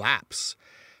let it collapse.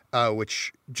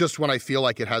 Which just when I feel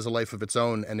like it has a life of its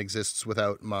own and exists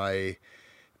without my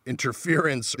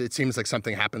interference, it seems like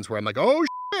something happens where I'm like, oh,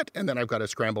 shit, and then I've got to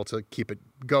scramble to keep it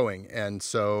going. And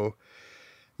so,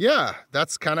 yeah,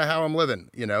 that's kind of how I'm living,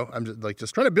 I'm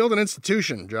just trying to build an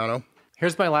institution, Jono.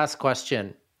 Here's my last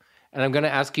question, and I'm going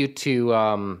to ask you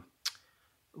to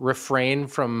refrain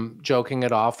from joking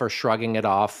it off or shrugging it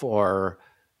off or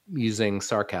using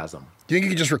sarcasm. Do you think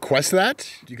you could just request that?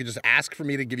 You could just ask for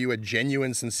me to give you a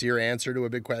genuine, sincere answer to a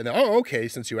big question. Oh, okay.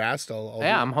 Since you asked, I'll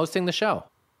yeah, I'm hosting the show.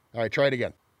 All right, try it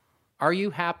again. Are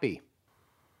you happy?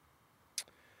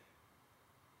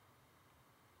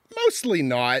 Mostly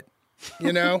not,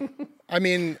 I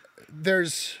mean,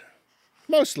 there's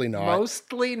mostly not.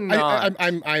 Mostly not.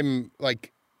 I'm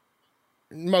like,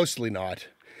 mostly not.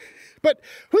 But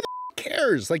who the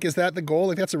cares? Like, is that the goal?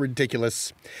 Like, that's a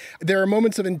ridiculous. There are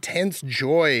moments of intense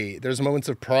joy. There's moments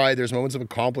of pride. There's moments of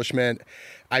accomplishment.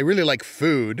 I really like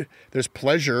food. There's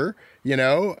pleasure,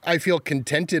 I feel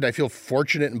contented. I feel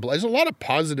fortunate. And there's a lot of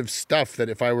positive stuff that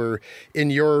if I were in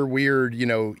your weird,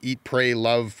 eat, pray,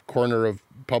 love corner of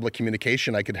public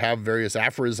communication, I could have various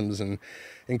aphorisms and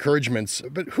encouragements.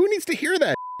 But who needs to hear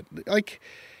that? Like,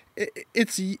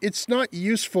 it's not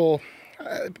useful.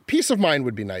 Peace of mind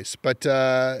would be nice, but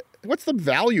what's the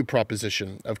value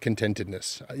proposition of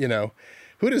contentedness?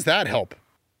 Who does that help?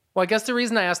 Well, I guess the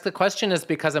reason I asked the question is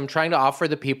because I'm trying to offer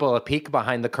the people a peek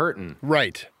behind the curtain.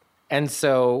 Right. And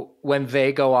so when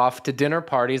they go off to dinner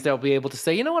parties, they'll be able to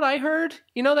say, you know what I heard?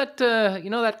 You know that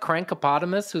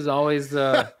crankopotamus who's always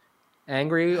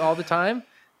angry all the time?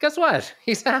 Guess what?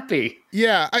 He's happy.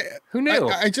 Yeah. Who knew?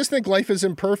 I just think life is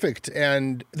imperfect,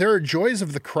 and there are joys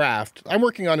of the craft. I'm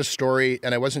working on a story,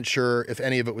 and I wasn't sure if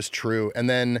any of it was true. And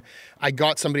then I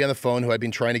got somebody on the phone who I'd been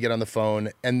trying to get on the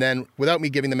phone. And then without me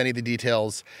giving them any of the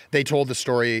details, they told the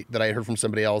story that I heard from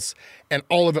somebody else. And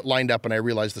all of it lined up, and I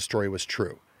realized the story was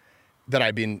true, that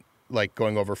I'd been like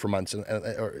going over for months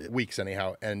or weeks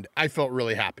anyhow. And I felt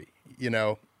really happy,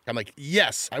 I'm like,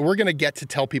 yes, we're going to get to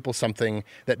tell people something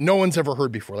that no one's ever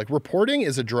heard before. Like, reporting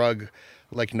is a drug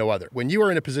like no other. When you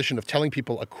are in a position of telling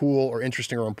people a cool or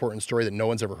interesting or important story that no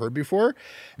one's ever heard before,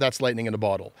 that's lightning in a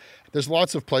bottle. There's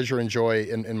lots of pleasure and joy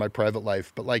in my private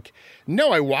life. But like,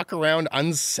 no, I walk around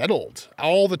unsettled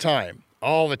all the time.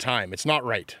 It's not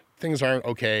right. Things aren't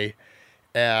okay.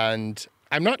 And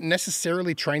I'm not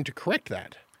necessarily trying to correct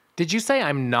that. Did you say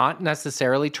I'm not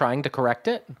necessarily trying to correct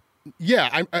it?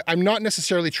 Yeah, I'm not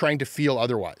necessarily trying to feel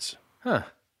otherwise. Huh.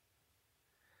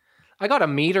 I got a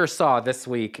meter saw this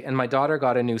week, and my daughter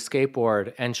got a new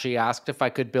skateboard, and she asked if I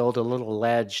could build a little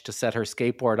ledge to set her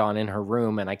skateboard on in her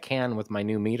room, and I can with my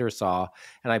new meter saw.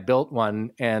 And I built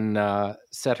one and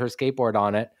set her skateboard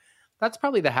on it. That's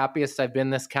probably the happiest I've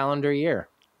been this calendar year.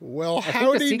 Well,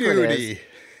 howdy doody.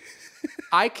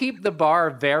 I keep the bar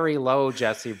very low,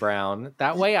 Jesse Brown.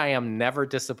 That way I am never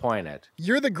disappointed.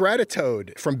 You're the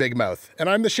Gratitoad from Big Mouth, and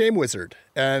I'm the Shame Wizard,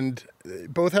 and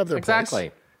both have their place.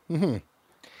 Exactly. Mm-hmm.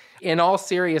 In all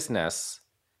seriousness,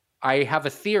 I have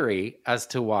a theory as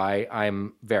to why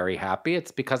I'm very happy.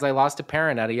 It's because I lost a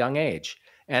parent at a young age.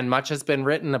 And much has been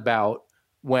written about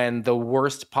when the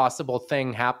worst possible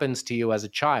thing happens to you as a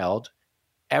child,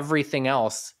 everything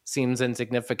else seems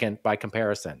insignificant by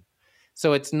comparison.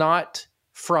 So it's not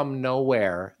from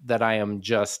nowhere that I am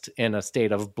just in a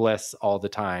state of bliss all the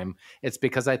time. It's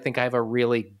because I think I have a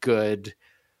really good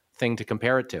thing to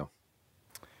compare it to.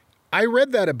 I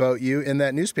read that about you in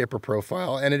that newspaper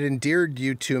profile, and it endeared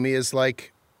you to me as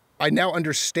like, I now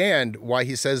understand why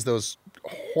he says those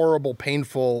horrible,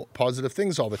 painful, positive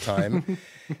things all the time.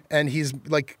 And he's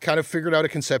like kind of figured out a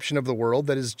conception of the world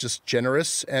that is just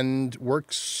generous and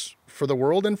works for the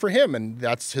world and for him. And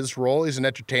that's his role. He's an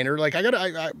entertainer. Like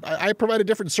I provide a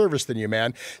different service than you,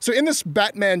 man. So in this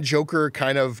Batman Joker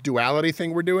kind of duality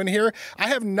thing we're doing here, I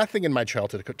have nothing in my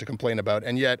childhood to complain about.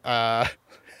 And yet,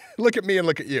 look at me and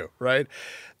look at you, right?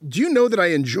 Do you know that I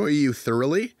enjoy you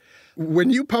thoroughly? When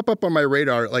you pop up on my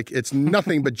radar, like it's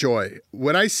nothing but joy.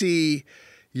 When I see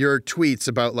your tweets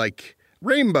about like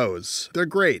rainbows, they're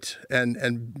great,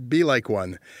 and be like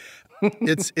one.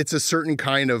 It's a certain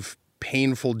kind of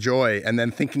painful joy, and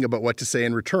then thinking about what to say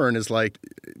in return is like,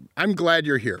 I'm glad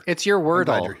you're here. It's your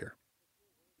Wordle. I'm glad you're here.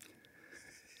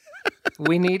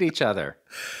 We need each other.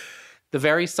 The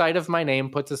very sight of my name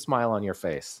puts a smile on your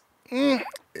face.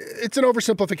 It's an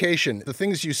oversimplification. The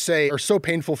things you say are so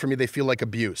painful for me, they feel like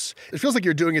abuse. It feels like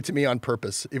you're doing it to me on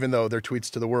purpose, even though they're tweets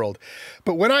to the world.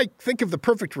 But when I think of the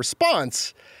perfect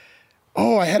response,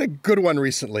 I had a good one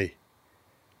recently.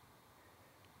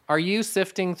 Are you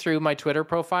sifting through my Twitter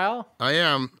profile? I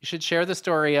am. You should share the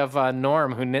story of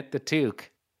Norm who knit the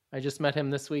toque. I just met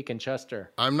him this week in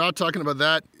Chester. I'm not talking about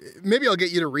that. Maybe I'll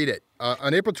get you to read it.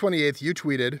 On April 28th, you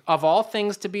tweeted, "Of all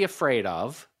things to be afraid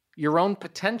of, your own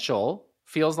potential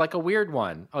feels like a weird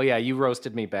one." Oh, yeah, you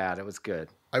roasted me bad. It was good.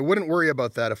 I wouldn't worry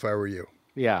about that if I were you.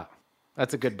 Yeah,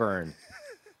 that's a good burn.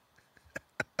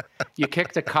 You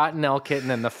kicked a cottonelle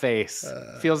kitten in the face.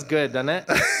 Feels good, doesn't it?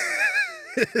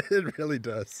 It really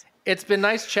does. It's been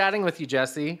nice chatting with you,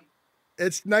 Jesse.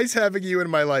 It's nice having you in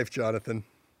my life, Jonathan.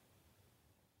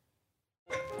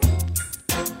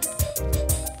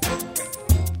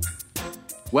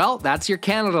 Well, that's your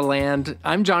CANADALAND.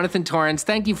 I'm Jonathan Torrens.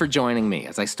 Thank you for joining me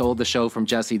as I stole the show from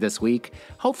Jesse this week.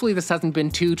 Hopefully this hasn't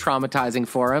been too traumatizing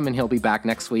for him, and he'll be back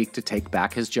next week to take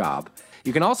back his job.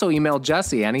 You can also email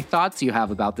Jesse any thoughts you have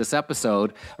about this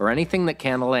episode or anything that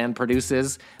CANADALAND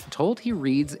produces. I'm told he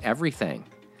reads everything.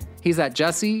 He's at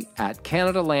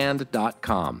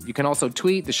jesse@canadaland.com. You can also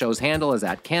tweet. The show's handle is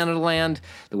 @CanadaLand.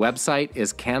 The website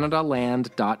is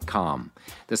canadaland.com.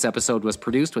 This episode was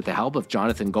produced with the help of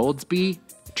Jonathan Goldsby.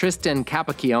 Tristan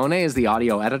Capacchione is the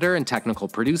audio editor and technical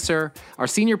producer. Our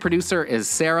senior producer is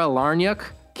Sarah Larniuk.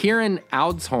 Kieran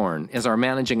Audshorn is our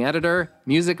managing editor.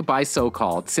 Music by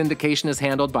So-Called. Syndication is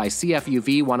handled by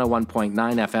CFUV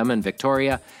 101.9 FM in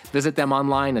Victoria. Visit them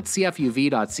online at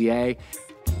cfuv.ca.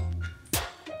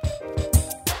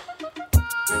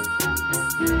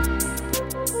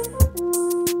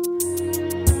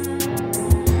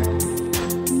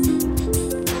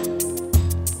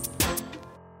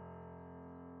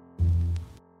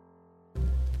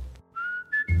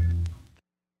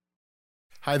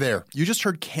 Hi there. You just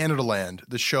heard CANADALAND,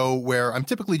 the show where I'm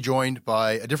typically joined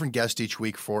by a different guest each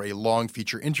week for a long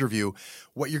feature interview.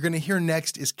 What you're going to hear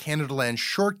next is CANADALAND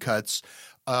Shortcuts,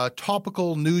 a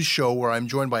topical news show where I'm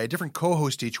joined by a different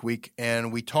co-host each week,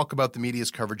 and we talk about the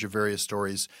media's coverage of various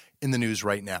stories in the news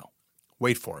right now.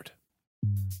 Wait for it.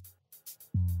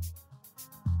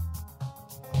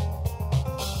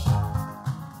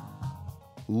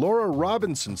 Laura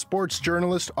Robinson, sports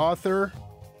journalist, author.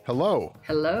 Hello.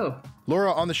 Hello.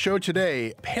 Laura, on the show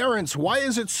today, parents, why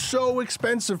is it so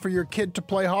expensive for your kid to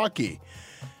play hockey?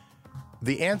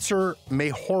 The answer may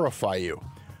horrify you.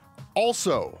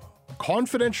 Also,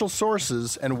 confidential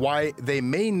sources and why they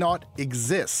may not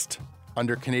exist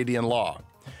under Canadian law.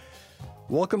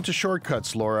 Welcome to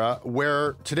Shortcuts, Laura,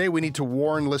 where today we need to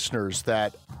warn listeners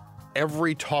that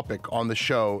every topic on the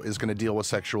show is going to deal with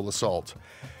sexual assault.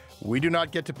 We do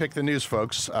not get to pick the news,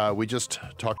 folks. We just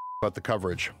talk about the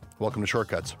coverage. Welcome to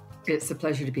Shortcuts. It's a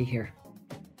pleasure to be here.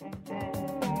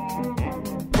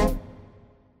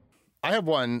 I have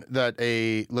one that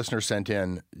a listener sent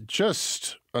in,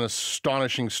 just an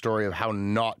astonishing story of how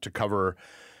not to cover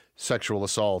sexual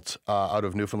assault out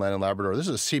of Newfoundland and Labrador. This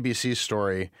is a CBC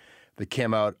story that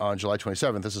came out on July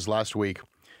 27th. This is last week.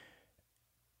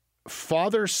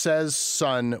 Father says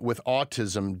son with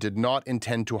autism did not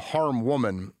intend to harm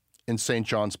woman in St.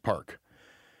 John's Park.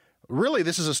 Really,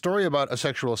 this is a story about a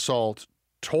sexual assault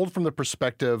told from the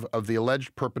perspective of the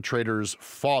alleged perpetrator's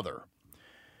father.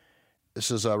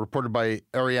 This is reported by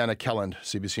Ariana Kelland,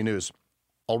 CBC News.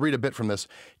 I'll read a bit from this.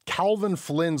 Calvin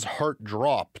Flynn's heart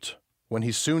dropped when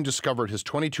he soon discovered his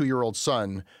 22-year-old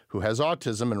son, who has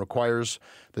autism and requires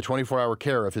the 24-hour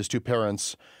care of his two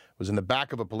parents, was in the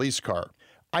back of a police car.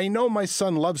 I know my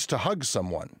son loves to hug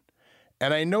someone,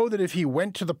 and I know that if he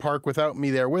went to the park without me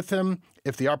there with him,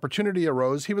 if the opportunity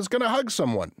arose, he was going to hug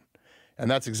someone. And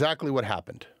that's exactly what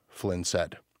happened, Flynn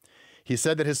said. He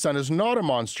said that his son is not a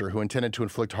monster who intended to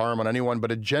inflict harm on anyone,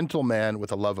 but a gentle man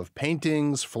with a love of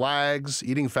paintings, flags,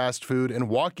 eating fast food, and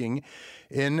walking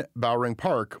in Bowring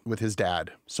Park with his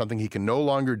dad, something he can no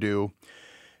longer do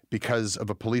because of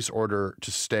a police order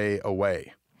to stay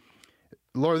away.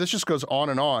 Laura, this just goes on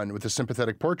and on with the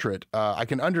sympathetic portrait. I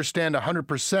can understand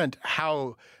 100%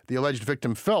 how the alleged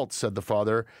victim felt, said the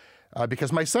father,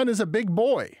 because my son is a big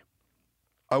boy.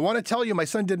 I want to tell you, my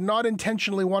son did not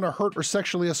intentionally want to hurt or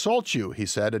sexually assault you, he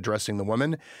said, addressing the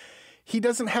woman. He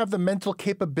doesn't have the mental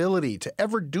capability to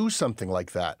ever do something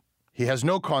like that. He has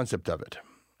no concept of it.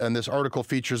 And this article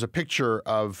features a picture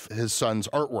of his son's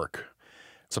artwork.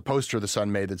 It's a poster the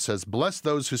son made that says, "Bless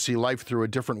those who see life through a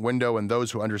different window and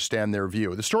those who understand their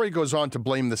view." The story goes on to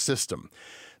blame the system,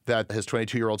 that his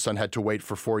 22-year-old son had to wait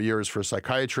for 4 years for a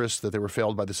psychiatrist, that they were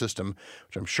failed by the system,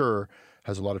 which I'm sure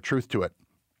has a lot of truth to it.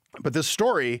 But this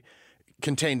story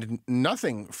contained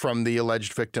nothing from the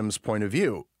alleged victim's point of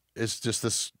view. It's just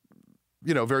this,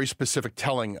 very specific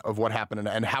telling of what happened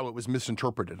and how it was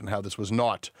misinterpreted and how this was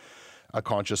not a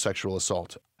conscious sexual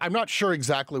assault. I'm not sure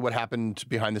exactly what happened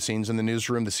behind the scenes in the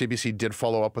newsroom. The CBC did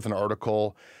follow up with an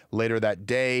article later that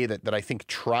day that I think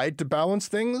tried to balance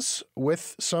things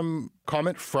with some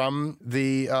comment from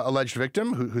the alleged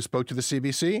victim who spoke to the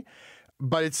CBC.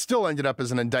 But it still ended up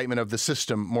as an indictment of the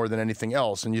system more than anything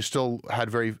else. And you still had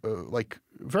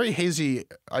very hazy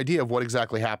idea of what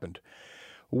exactly happened.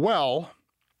 Well,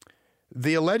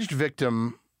 the alleged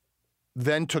victim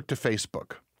then took to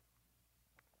Facebook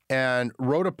and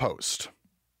wrote a post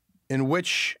in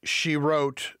which she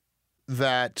wrote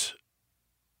that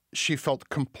she felt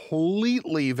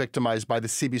completely victimized by the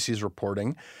CBC's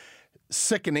reporting.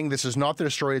 Sickening. This is not their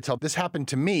story to tell. This happened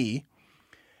to me.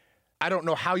 I don't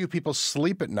know how you people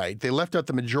sleep at night. They left out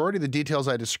the majority of the details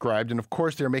I described, and of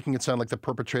course they're making it sound like the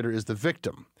perpetrator is the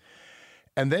victim.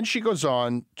 And then she goes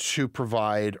on to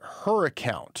provide her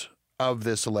account of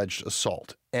this alleged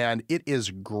assault. And it is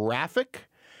graphic,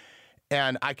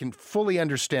 and I can fully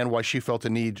understand why she felt a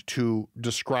need to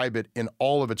describe it in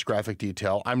all of its graphic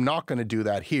detail. I'm not going to do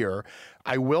that here.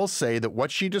 I will say that what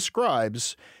she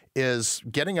describes is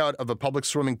getting out of a public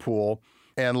swimming pool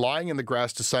and lying in the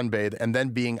grass to sunbathe and then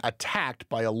being attacked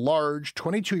by a large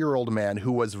 22-year-old man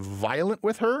who was violent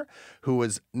with her, who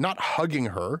was not hugging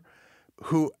her,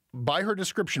 who, by her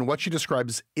description, what she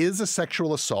describes is a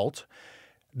sexual assault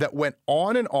that went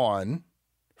on and on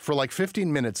for like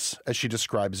 15 minutes, as she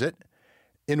describes it,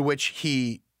 in which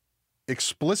he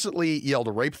explicitly yelled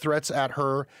rape threats at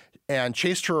her and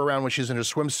chased her around when she's in her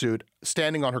swimsuit,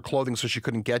 standing on her clothing so she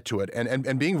couldn't get to it,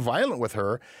 and being violent with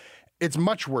her. It's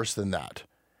much worse than that.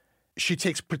 She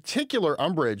takes particular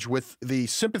umbrage with the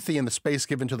sympathy and the space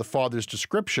given to the father's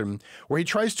description, where he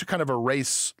tries to kind of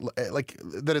erase, like,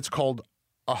 that it's called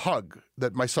a hug,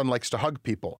 that my son likes to hug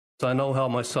people. I know how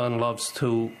my son loves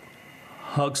to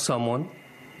hug someone,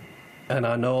 and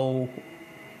I know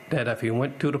that if he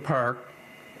went to the park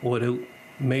with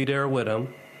me there with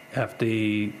him, if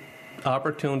the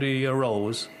opportunity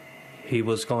arose, he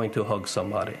was going to hug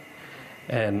somebody.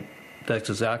 And that's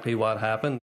exactly what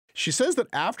happened. She says that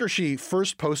after she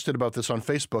first posted about this on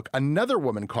Facebook, another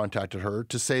woman contacted her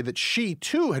to say that she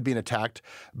too had been attacked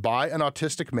by an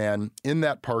autistic man in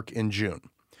that park in June.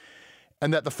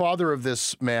 And that the father of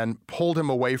this man pulled him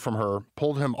away from her,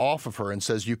 pulled him off of her, and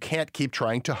says, "You can't keep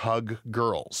trying to hug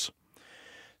girls."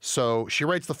 So she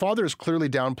writes, the father is clearly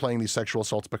downplaying these sexual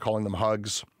assaults by calling them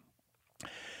hugs.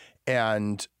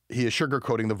 And he is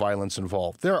sugarcoating the violence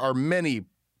involved. There are many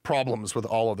problems with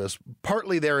all of this.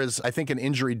 Partly there is, I think, an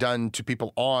injury done to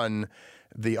people on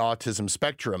the autism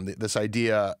spectrum, this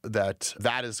idea that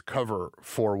that is cover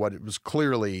for what it was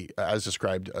clearly, as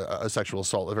described, a sexual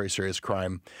assault, a very serious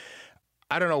crime.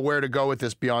 I don't know where to go with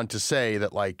this beyond to say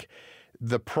that, like,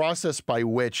 the process by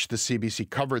which the CBC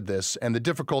covered this and the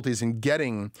difficulties in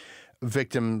getting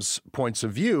victims' points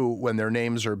of view when their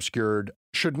names are obscured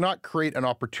should not create an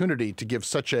opportunity to give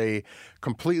such a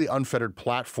completely unfettered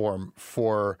platform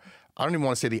for, I don't even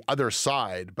want to say the other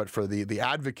side, but for the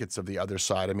advocates of the other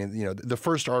side. I mean, the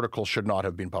first article should not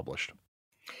have been published.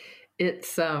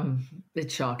 It's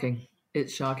shocking.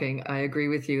 It's shocking. I agree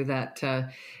with you that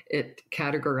it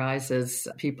categorizes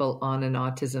people on an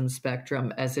autism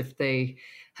spectrum as if they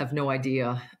have no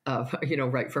idea of,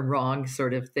 right from wrong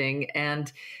sort of thing.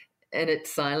 And it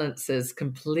silences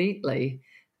completely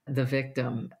the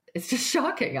victim. It's just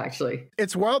shocking, actually.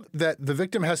 It's wild that the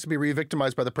victim has to be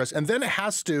re-victimized by the press. And then it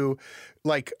has to,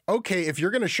 like, okay, if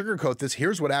you're going to sugarcoat this,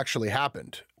 here's what actually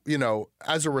happened,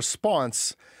 as a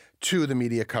response to the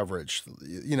media coverage.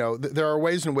 There are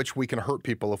ways in which we can hurt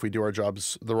people if we do our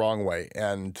jobs the wrong way.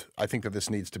 And I think that this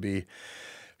needs to be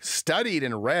studied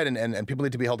and read, and people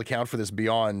need to be held account for this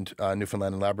beyond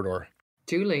Newfoundland and Labrador.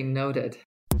 Duly noted.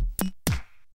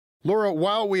 Laura,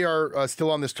 while we are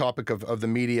still on this topic of the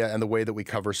media and the way that we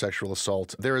cover sexual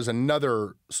assault, there is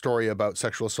another story about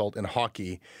sexual assault in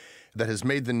hockey that has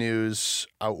made the news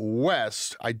out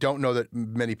west. I don't know that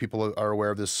many people are aware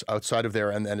of this outside of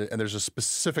there, and there's a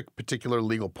specific particular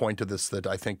legal point to this that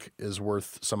I think is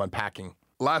worth some unpacking.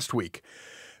 Last week,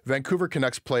 Vancouver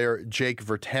Canucks player Jake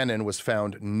Virtanen was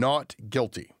found not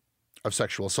guilty of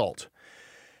sexual assault.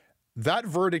 That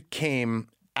verdict came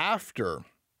after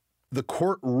the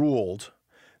court ruled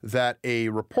that a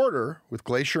reporter with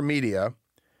Glacier Media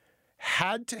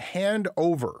had to hand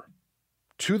over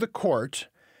to the court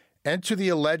and to the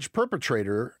alleged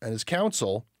perpetrator and his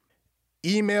counsel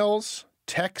emails,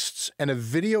 texts, and a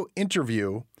video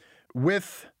interview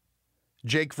with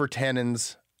Jake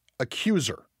Virtanen's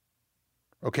accuser.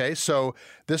 Okay, so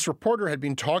this reporter had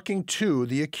been talking to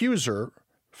the accuser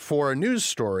for a news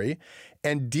story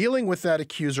and dealing with that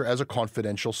accuser as a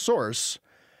confidential source.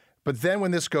 But then when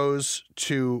this goes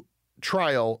to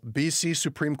trial, BC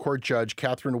Supreme Court Judge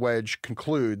Catherine Wedge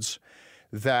concludes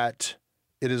that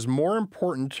it is more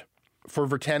important for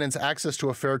Virtanen's access to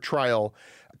a fair trial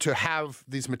to have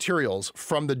these materials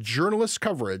from the journalist's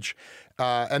coverage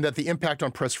and that the impact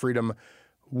on press freedom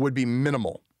would be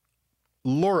minimal.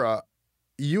 Laura,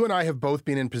 you and I have both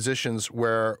been in positions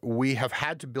where we have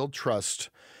had to build trust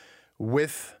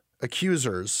with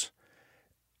accusers,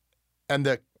 and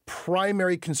the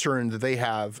primary concern that they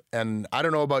have, and I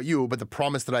don't know about you, but the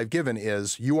promise that I've given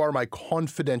is you are my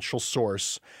confidential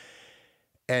source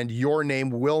and your name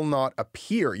will not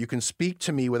appear. You can speak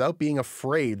to me without being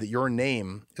afraid that your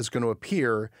name is going to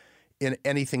appear in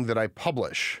anything that I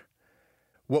publish.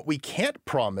 What we can't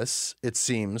promise, it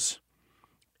seems,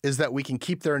 is that we can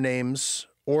keep their names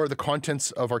or the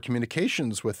contents of our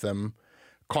communications with them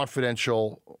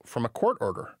confidential from a court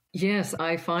order. Yes,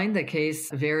 I find the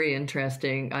case very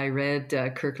interesting. I read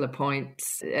Kirk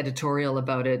LaPointe's editorial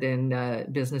about it in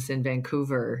Business in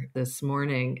Vancouver this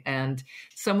morning, and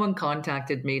someone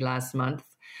contacted me last month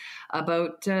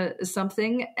about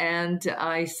something, and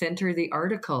I sent her the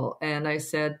article, and I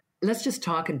said, let's just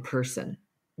talk in person,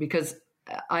 because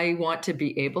I want to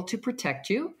be able to protect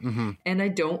you, and I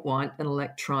don't want an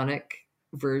electronic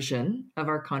version of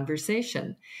our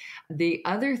conversation. The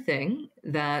other thing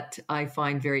that I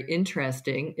find very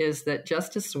interesting is that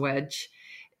Justice Wedge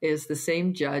is the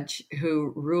same judge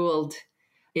who ruled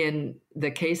in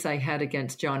the case I had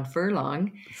against John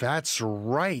Furlong. That's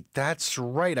right. That's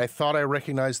right. I thought I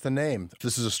recognized the name.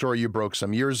 This is a story you broke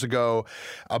some years ago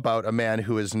about a man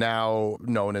who is now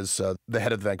known as the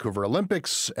head of the Vancouver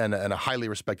Olympics and a highly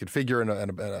respected figure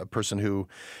and a person who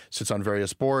sits on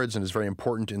various boards and is very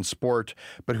important in sport,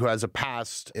 but who has a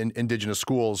past in Indigenous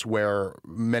schools where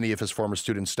many of his former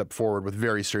students stepped forward with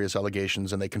very serious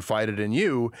allegations, and they confided in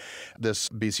you, this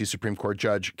BC Supreme Court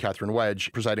Judge, Catherine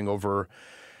Wedge, presiding over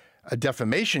a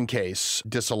defamation case,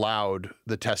 disallowed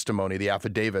the testimony, the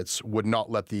affidavits, would not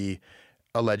let the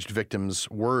alleged victim's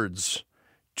words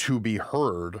to be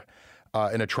heard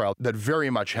in a trial that very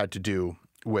much had to do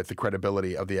with the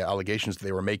credibility of the allegations that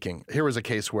they were making. Here was a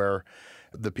case where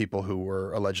the people who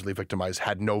were allegedly victimized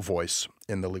had no voice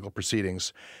in the legal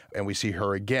proceedings. And we see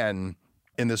her again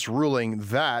in this ruling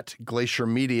that Glacier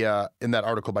Media, in that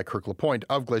article by Kirk LaPointe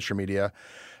of Glacier Media,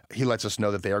 he lets us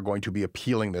know that they are going to be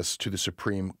appealing this to the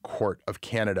Supreme Court of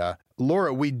Canada.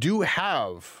 Laura, we do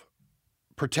have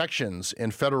protections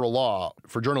in federal law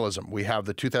for journalism. We have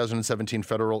the 2017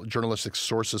 Federal Journalistic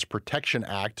Sources Protection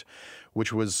Act,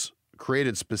 which was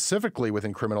created specifically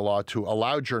within criminal law to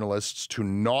allow journalists to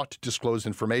not disclose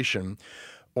information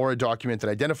or a document that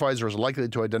identifies or is likely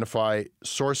to identify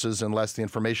sources unless the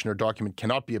information or document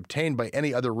cannot be obtained by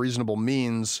any other reasonable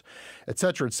means, et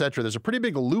cetera, et cetera. There's a pretty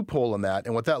big loophole in that.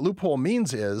 And what that loophole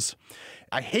means is,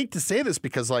 I hate to say this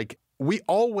because like we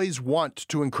always want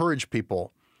to encourage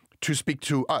people to speak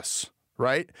to us,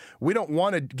 right? We don't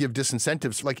want to give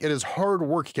disincentives. Like, it is hard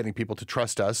work getting people to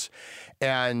trust us,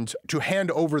 and to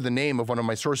hand over the name of one of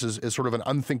my sources is sort of an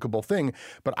unthinkable thing.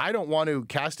 But I don't want to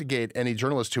castigate any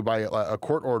journalist who by a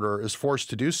court order is forced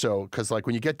to do so. Because like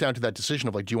when you get down to that decision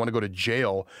of like, do you want to go to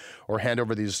jail or hand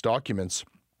over these documents?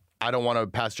 I don't want to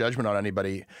pass judgment on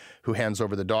anybody who hands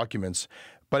over the documents.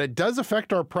 But it does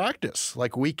affect our practice.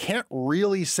 Like, we can't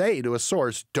really say to a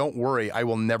source, don't worry, I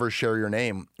will never share your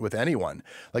name with anyone.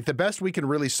 Like, the best we can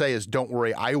really say is, don't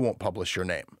worry, I won't publish your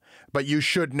name. But you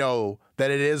should know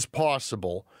that it is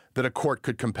possible that a court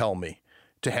could compel me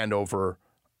to hand over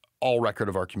all record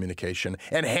of our communication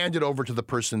and hand it over to the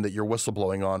person that you're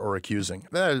whistleblowing on or accusing.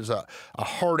 That is a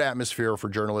hard atmosphere for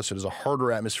journalists. It is a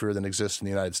harder atmosphere than exists in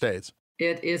the United States.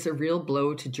 It is a real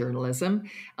blow to journalism.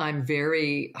 I'm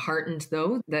very heartened,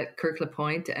 though, that Kirk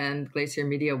LaPointe and Glacier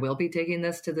Media will be taking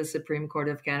this to the Supreme Court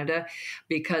of Canada,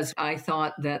 because I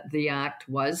thought that the act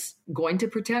was going to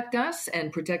protect us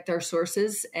and protect our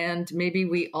sources. And maybe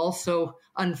we also,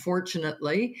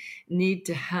 unfortunately, need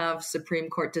to have Supreme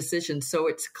Court decisions so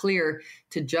it's clear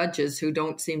to judges who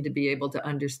don't seem to be able to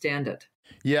understand it.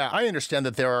 Yeah, I understand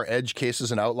that there are edge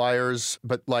cases and outliers,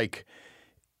 but like,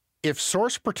 if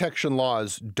source protection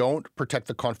laws don't protect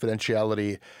the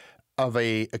confidentiality of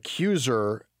a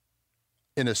accuser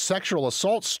in a sexual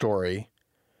assault story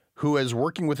who is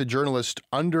working with a journalist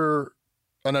under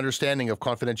an understanding of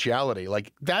confidentiality,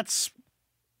 like that's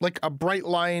like a bright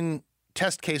line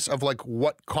test case of like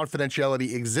what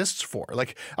confidentiality exists for.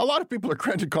 Like, a lot of people are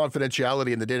granted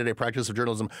confidentiality in the day-to-day practice of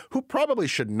journalism who probably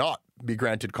should not be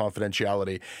granted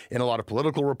confidentiality in a lot of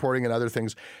political reporting and other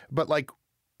things. But like,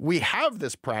 we have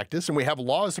this practice and we have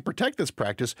laws to protect this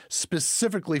practice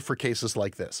specifically for cases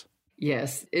like this.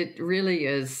 Yes, it really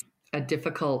is a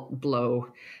difficult blow.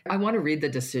 I want to read the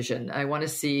decision. I want to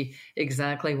see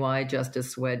exactly why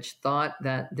Justice Wedge thought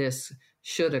that this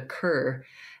should occur.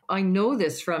 I know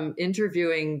this from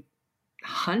interviewing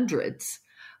hundreds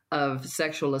of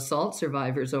sexual assault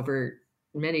survivors over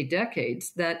many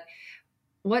decades, that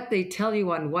what they tell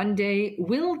you on one day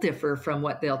will differ from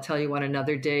what they'll tell you on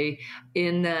another day,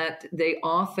 in that they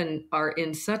often are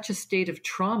in such a state of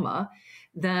trauma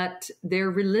that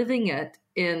they're reliving it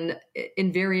in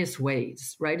various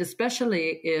ways, right?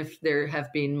 Especially if there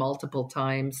have been multiple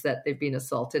times that they've been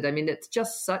assaulted. I mean, it's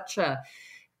just such a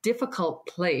difficult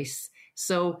place.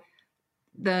 So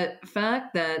the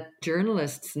fact that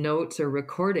journalists' notes or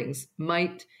recordings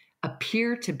might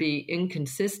appear to be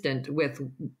inconsistent with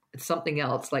something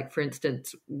else, like, for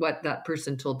instance, what that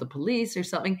person told the police or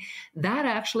something, that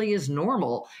actually is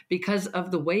normal because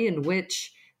of the way in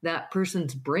which that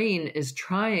person's brain is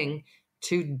trying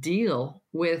to deal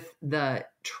with the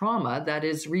trauma that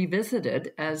is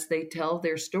revisited as they tell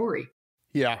their story.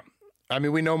 Yeah. I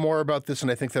mean, we know more about this, and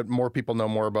I think that more people know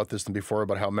more about this than before,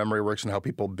 about how memory works and how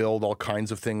people build all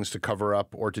kinds of things to cover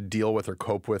up or to deal with or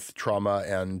cope with trauma,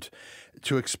 and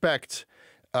to expect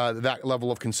that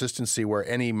level of consistency where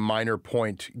any minor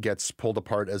point gets pulled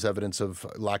apart as evidence of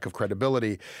lack of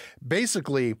credibility.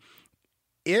 Basically,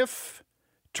 if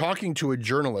talking to a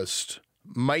journalist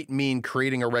might mean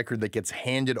creating a record that gets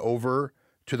handed over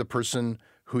to the person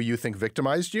who you think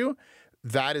victimized you,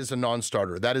 that is a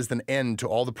non-starter. That is an end to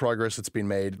all the progress that's been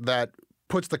made. That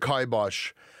puts the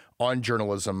kibosh on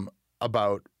journalism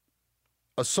about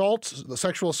assault,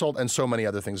 sexual assault, and so many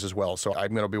other things as well. So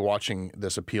I'm going to be watching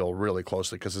this appeal really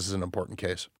closely because this is an important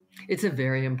case. It's a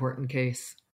very important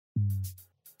case.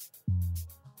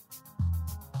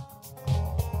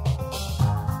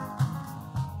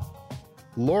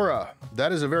 Laura,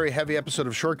 that is a very heavy episode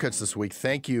of Shortcuts this week.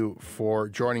 Thank you for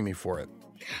joining me for it.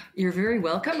 You're very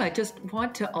welcome. I just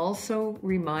want to also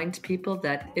remind people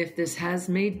that if this has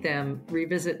made them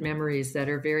revisit memories that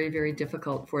are very, very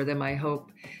difficult for them, I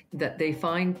hope that they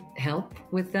find help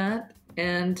with that.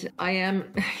 And I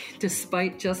am,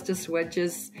 despite Justice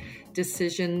Wedge's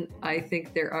decision, I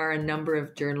think there are a number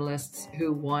of journalists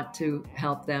who want to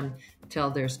help them tell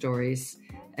their stories,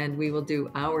 and we will do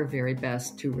our very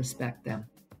best to respect them.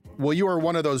 Well, you are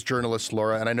one of those journalists,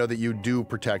 Laura, and I know that you do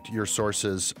protect your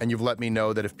sources, and you've let me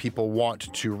know that if people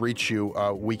want to reach you,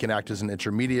 we can act as an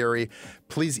intermediary.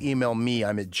 Please email me.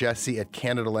 I'm at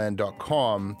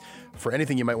jesse@CANADALAND.com for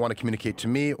anything you might want to communicate to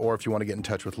me or if you want to get in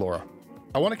touch with Laura.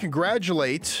 I want to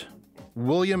congratulate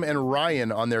William and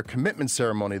Ryan on their commitment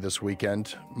ceremony this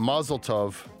weekend. Mazel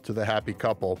tov to the happy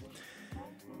couple.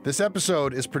 This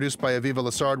episode is produced by Aviva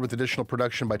Lassard with additional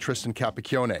production by Tristan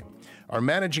Capacchione. Our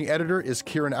managing editor is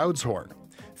Kieran Oudshorn.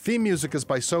 Theme music is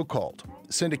by So Called.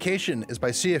 Syndication is by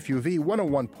CFUV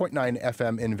 101.9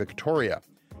 FM in Victoria.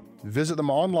 Visit them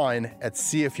online at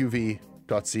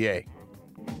cfuv.ca.